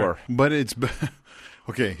to door. There. But it's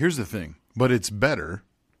okay. Here's the thing. But it's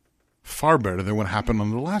far better than what happened on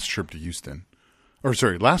the last trip to Houston,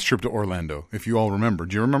 last trip to Orlando. If you all remember,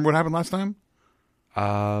 do you remember what happened last time?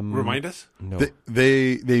 Remind us? No.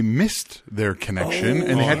 They missed their connection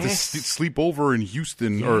and they had to sleep over in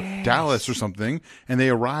Houston or Dallas or something. And they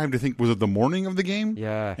arrived, I think, was it the morning of the game?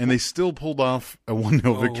 Yeah. And they still pulled off a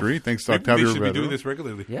 1-0 victory thanks to Octavio They should Rivera. be doing this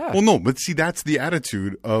regularly. Yeah. Well, no, but see, that's the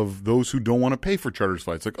attitude of those who don't want to pay for charter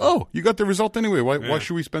flights. Like, you got the result anyway. Why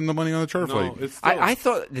should we spend the money on the charter flight? I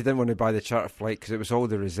thought they didn't want to buy the charter flight because it was all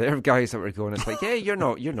the reserve guys that were going. It's like, you're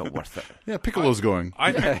not worth it. Yeah, Piccolo's going.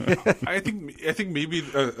 I think maybe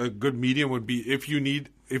a good medium would be if you need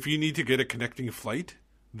to get a connecting flight,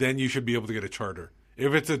 then you should be able to get a charter.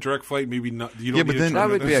 If it's a direct flight, maybe not. You don't need a charter. That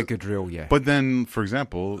would be a good rule. Yeah. But then, for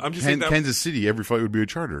example, Kansas City, every flight would be a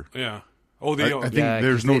charter. Yeah. I think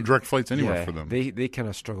there's no direct flights anywhere for them. They kind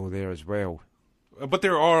of struggle there as well. But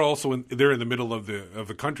there are also they're in the middle of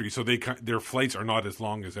the country, so their flights are not as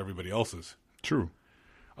long as everybody else's. True.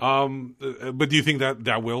 But do you think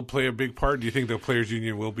that will play a big part? Do you think the Players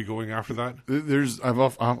Union will be going after that?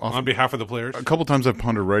 On behalf of the players? A couple times I've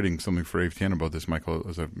pondered writing something for AFTN about this, Michael,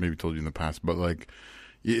 as I've maybe told you in the past. But like,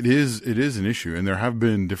 it is an issue, and there have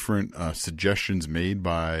been different suggestions made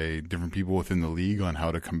by different people within the league on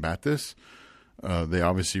how to combat this. They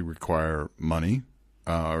obviously require money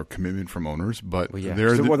or commitment from owners, but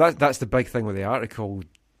that's the big thing with the article.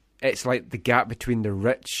 It's like the gap between the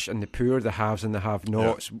rich and the poor, the haves and the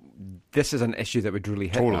have-nots. Yeah. This is an issue that would really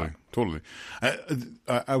hit Totally.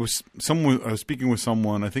 I was speaking with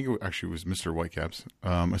someone. I think it actually was Mr. Whitecaps.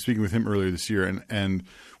 I was speaking with him earlier this year, and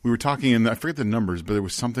we were talking. And I forget the numbers, but it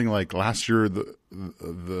was something like last year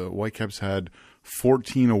the Whitecaps had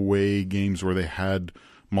 14 away games where they had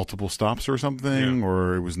multiple stops or something,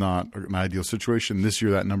 or it was not an ideal situation. This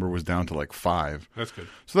year, that number was down to like 5. That's good.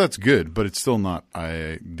 So that's good, but it's still not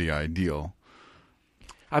the ideal.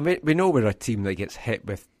 I mean, we know we're a team that gets hit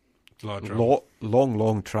with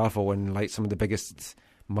long travel and like some of the biggest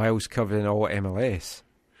miles covered in all MLS.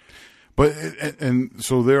 But and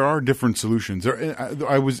so there are different solutions.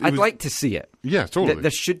 I'd like to see it. Yeah, totally.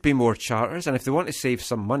 There should be more charters, and if they want to save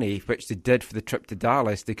some money, which they did for the trip to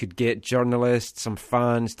Dallas, they could get journalists, some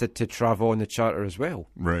fans to travel on the charter as well.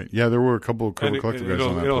 Right. Yeah, there were a couple collective guys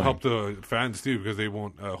on that. It'll help the fans too because they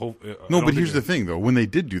won't. No, but here's the thing, though. When they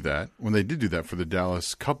did do that for the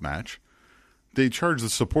Dallas Cup match, they charged the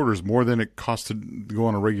supporters more than it cost to go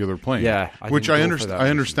on a regular plane. Yeah, I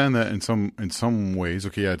understand that in some ways.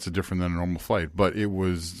 Okay, yeah, it's different than a normal flight, but it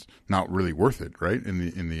was not really worth it, right?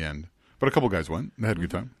 In the end, but a couple guys went. They had a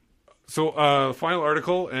good time. So, final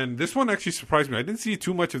article, and this one actually surprised me. I didn't see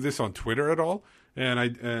too much of this on Twitter at all,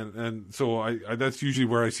 and so that's usually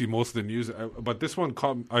where I see most of the news. But this one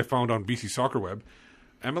I found on BC Soccer Web.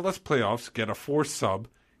 MLS playoffs get a 4th sub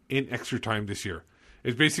in extra time this year.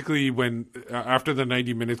 It's basically when after the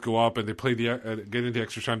 90 minutes go up and they play get into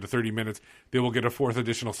extra time to 30 minutes, they will get a 4th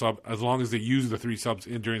additional sub as long as they use the 3 subs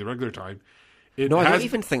during the regular time. I don't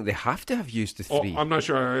even think they have to have used the 3. I'm not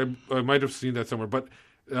sure. I might have seen that somewhere, but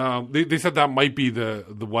they said that might be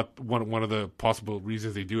one of the possible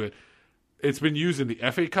reasons they do it. It's been used in the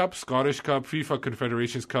FA Cup, Scottish Cup, FIFA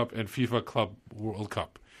Confederations Cup, and FIFA Club World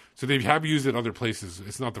Cup. So they have used it other places.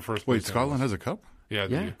 It's not the first place. Wait, Scotland has a cup?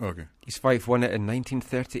 Yeah. Okay. East Fife won it in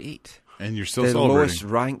 1938. And you're still the celebrating. The lowest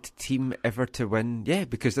ranked team ever to win. Yeah,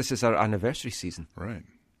 because this is our anniversary season. Right.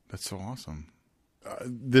 That's so awesome.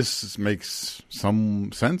 this makes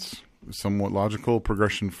some sense, somewhat logical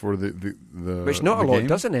progression for the which not the a lot game.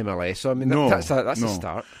 does in MLS. So I mean, No, that's a no.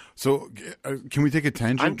 start. So can we take a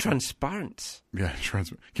tangent? I'm transparent. Yeah,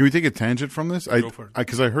 can we take a tangent from this? Go for it.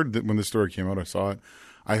 Because I heard that when the story came out, I saw it.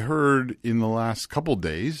 I heard in the last couple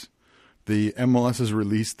days, the MLS has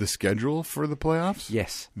released the schedule for the playoffs.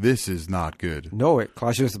 Yes. This is not good. No, it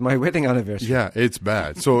clashes with my wedding anniversary. Yeah, it's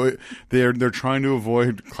bad. So they're trying to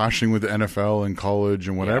avoid clashing with the NFL and college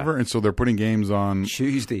and whatever, and so they're putting games on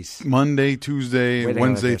Tuesdays, Monday, Tuesday, Wedding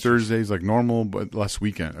Wednesday, anniversaries. Thursdays, like normal, but less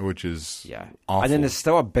weekend, which is awful. And then there's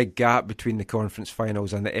still a big gap between the conference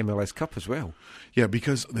finals and the MLS Cup as well. Yeah,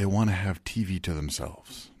 because they want to have TV to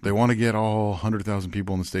themselves. They want to get all 100,000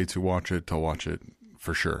 people in the States who watch it to watch it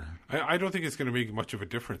for sure. I don't think it's going to make much of a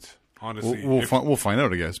difference, honestly. We'll find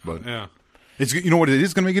out, I guess. But yeah. It's, you know what it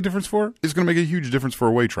is going to make a difference for? It's going to make a huge difference for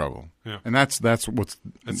away travel. Yeah. And that's what's And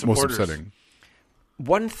most supporters. upsetting.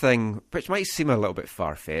 One thing, which might seem a little bit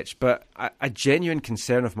far-fetched, but a genuine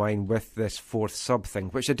concern of mine with this fourth sub thing,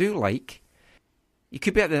 which I do like, you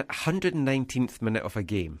could be at the 119th minute of a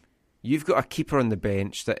game. You've got a keeper on the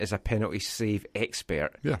bench that is a penalty save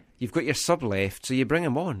expert. Yeah. You've got your sub left, so you bring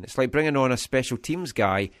him on. It's like bringing on a special teams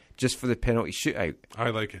guy just for the penalty shootout. I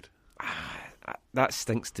like it. That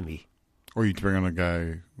stinks to me. Or you bring on a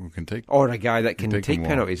guy who can take... Or a guy that can take them all.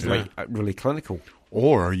 penalties, Yeah. like really clinical.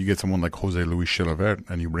 Or you get someone like Jose Luis Chilavert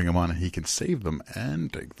and you bring him on and he can save them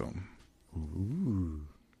and take them. Ooh.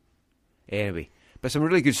 Anyway, but some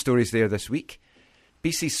really good stories there this week.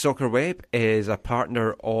 BC Soccer Web is a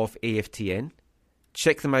partner of AFTN.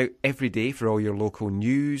 Check them out every day for all your local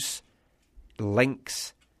news,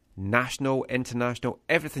 links, national, international,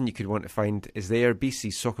 everything you could want to find is there,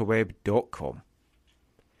 bcsoccerweb.com.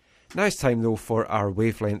 Now it's time, though, for our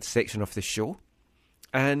wavelength section of the show.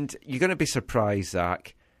 And you're going to be surprised,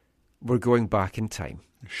 Zach, we're going back in time.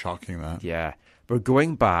 Shocking, that. Yeah, we're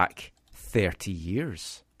going back 30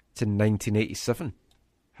 years to 1987.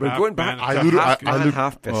 We're going back to Half Man,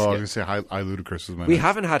 Half Biscuit. Oh, I was going to say I Ludacris was my We next.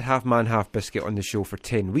 haven't had Half Man, Half Biscuit on the show for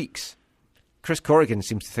 10 weeks. Chris Corrigan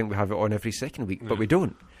seems to think we have it on every second week, but we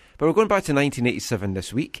don't. But we're going back to 1987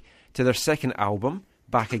 this week, to their second album,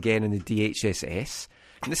 Back Again in the DHSS.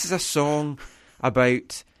 And this is a song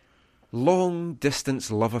about long-distance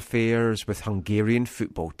love affairs with Hungarian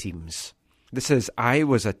football teams. This is I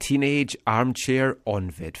Was a Teenage Armchair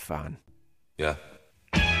Onvid Fan. Yeah.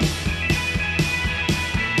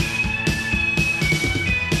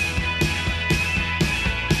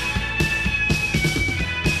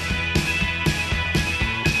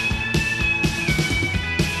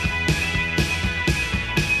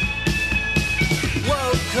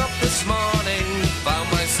 Woke up this morning, found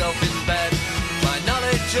myself in bed. My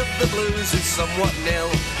knowledge of the blues is somewhat nil.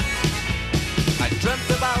 I dreamt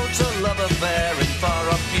about a love affair in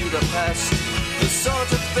far-off Budapest, the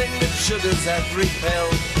sort of thing that sugars every pill.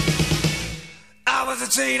 I was a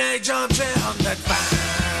teenage armchair Honda fan.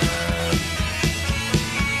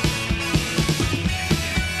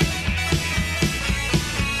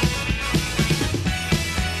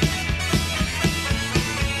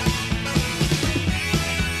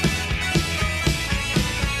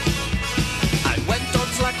 I went on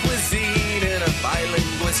to La Cuisine in a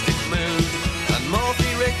bilinguistic mood, and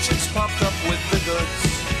Morphy Richards popped up with the goods.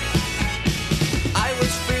 I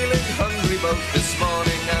was feeling hungry both this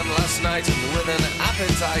morning and last night, and with an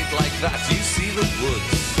appetite like that you see the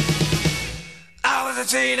woods. I was a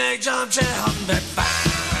teenage armchair Honda fan.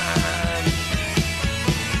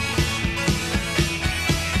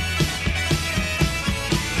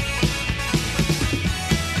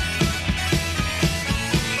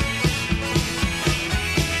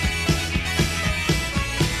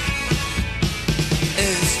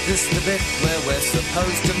 Is this the bit where we're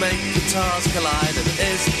supposed to make guitars collide? And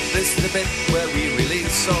is this the bit where we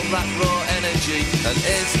release all that raw energy? And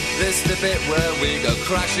is this the bit where we go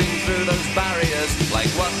crashing through those barriers like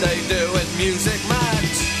what they do at Music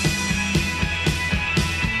Max?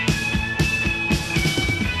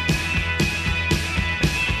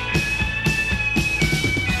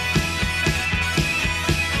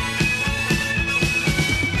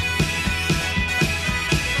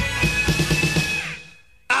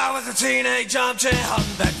 I was a teenage armchair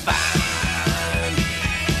Honda fan.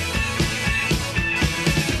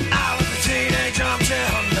 I was a teenage armchair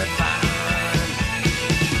Honda fan.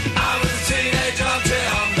 I was a teenage armchair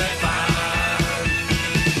Honda fan.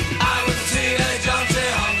 I was a teenage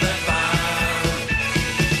armchair Honda fan.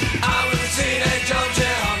 I was a teenage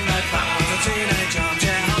armchair Honda fan. I was a teenage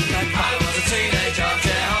armchair Honda fan. I was a teenage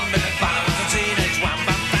armchair Honda fan. I was a teenage wham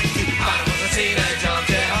bam thank you. I was a teenage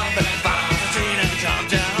armchair Honda fan. I was a teenage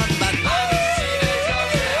armchair Honda fan. I was a teenage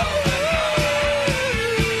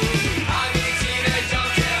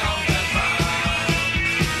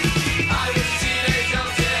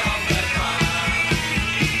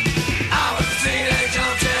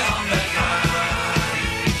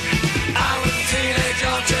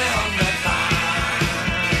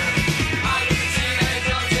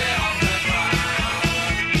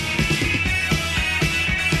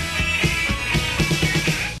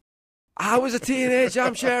was a teenage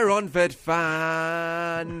armchair Vid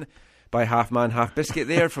fan by Half Man, Half Biscuit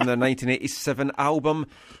there from their 1987 album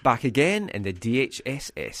Back Again in the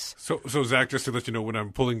DHSS. So Zach, just to let you know, when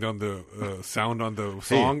I'm pulling down the sound on the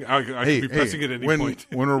song, I could be pressing it at any point.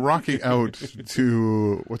 When we're rocking out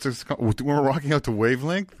to what's this called? When we're rocking out to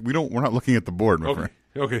Wavelength, we're not looking at the board, my friend.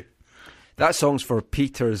 Okay. That song's for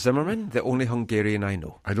Peter Zimmerman, the only Hungarian I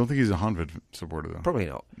know. I don't think he's a Honvéd supporter, though. Probably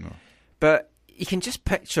not. No. But you can just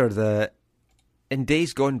picture in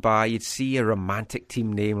days gone by, you'd see a romantic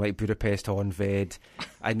team name like Budapest Honvéd,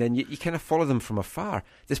 and then you kind of follow them from afar.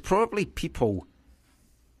 There's probably people,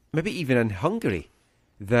 maybe even in Hungary,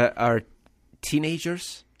 that are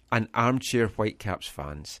teenagers and armchair Whitecaps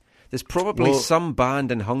fans. There's probably some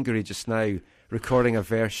band in Hungary just now recording a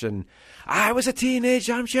version, I was a teenage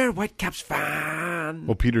armchair Whitecaps fan.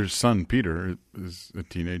 Well, Peter's son, Peter, is a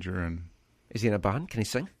teenager. And is he in a band? Can he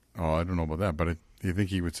sing? Oh, I don't know about that, but I think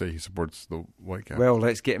he would say he supports the Whitecaps. Well,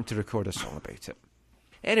 let's get him to record a song about it.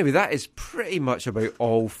 Anyway, that is pretty much about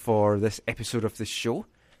all for this episode of the show.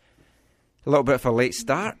 A little bit of a late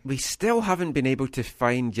start. We still haven't been able to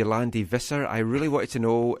find Yolandi Visser. I really wanted to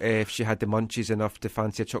know if she had the munchies enough to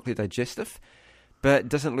fancy a chocolate digestive, but it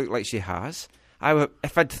doesn't look like she has.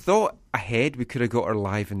 If I'd thought ahead, we could have got her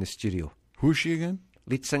live in the studio. Who's she again?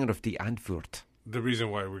 Lead singer of Die Antwoord. The reason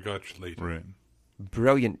why we got late. Right.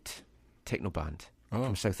 Brilliant techno band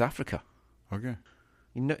from South Africa. Okay.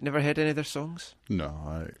 You never heard any of their songs?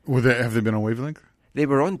 No. Have they been on Wavelength? They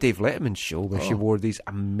were on Dave Letterman's show where she wore these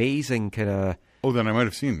amazing kind of... Oh, then I might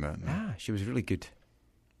have seen that. Ah, she was really good.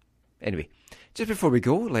 Anyway, just before we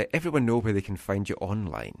go, let everyone know where they can find you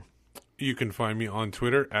online. You can find me on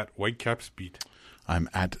Twitter at WhitecapsBeat. I'm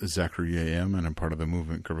at Zachary AM, and I'm part of the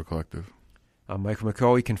Movement Cover Collective. I'm Michael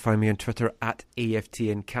McCall. You can find me on Twitter at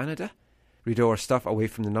AFTN Canada. Read all our stuff away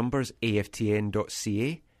from the numbers,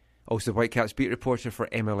 aftn.ca. Also the Whitecaps beat reporter for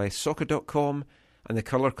MLSsoccer.com and the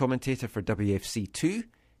colour commentator for WFC2,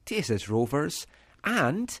 TSS Rovers,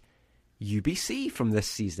 and UBC from this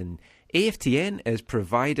season. AFTN is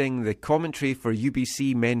providing the commentary for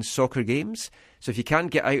UBC men's soccer games, so if you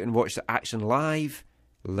can't get out and watch the action live,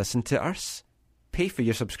 listen to us. Pay for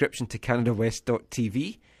your subscription to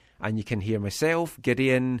CanadaWest.tv, and you can hear myself,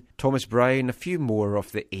 Gideon, Thomas Brown, a few more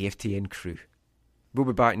of the AFTN crew. We'll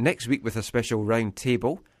be back next week with a special round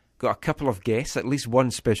table. Got a couple of guests, at least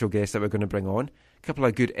one special guest that we're going to bring on. A couple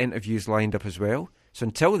of good interviews lined up as well. So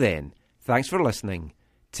until then, thanks for listening.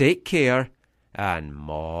 Take care, and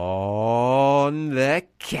mon the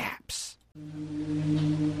Caps.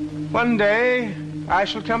 One day I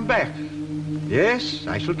shall come back. Yes,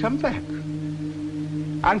 I shall come back.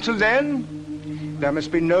 Until then, there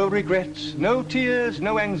must be no regrets, no tears,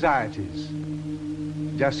 no anxieties.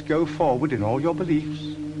 Just go forward in all your beliefs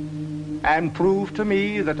and prove to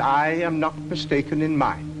me that I am not mistaken in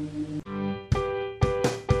mine.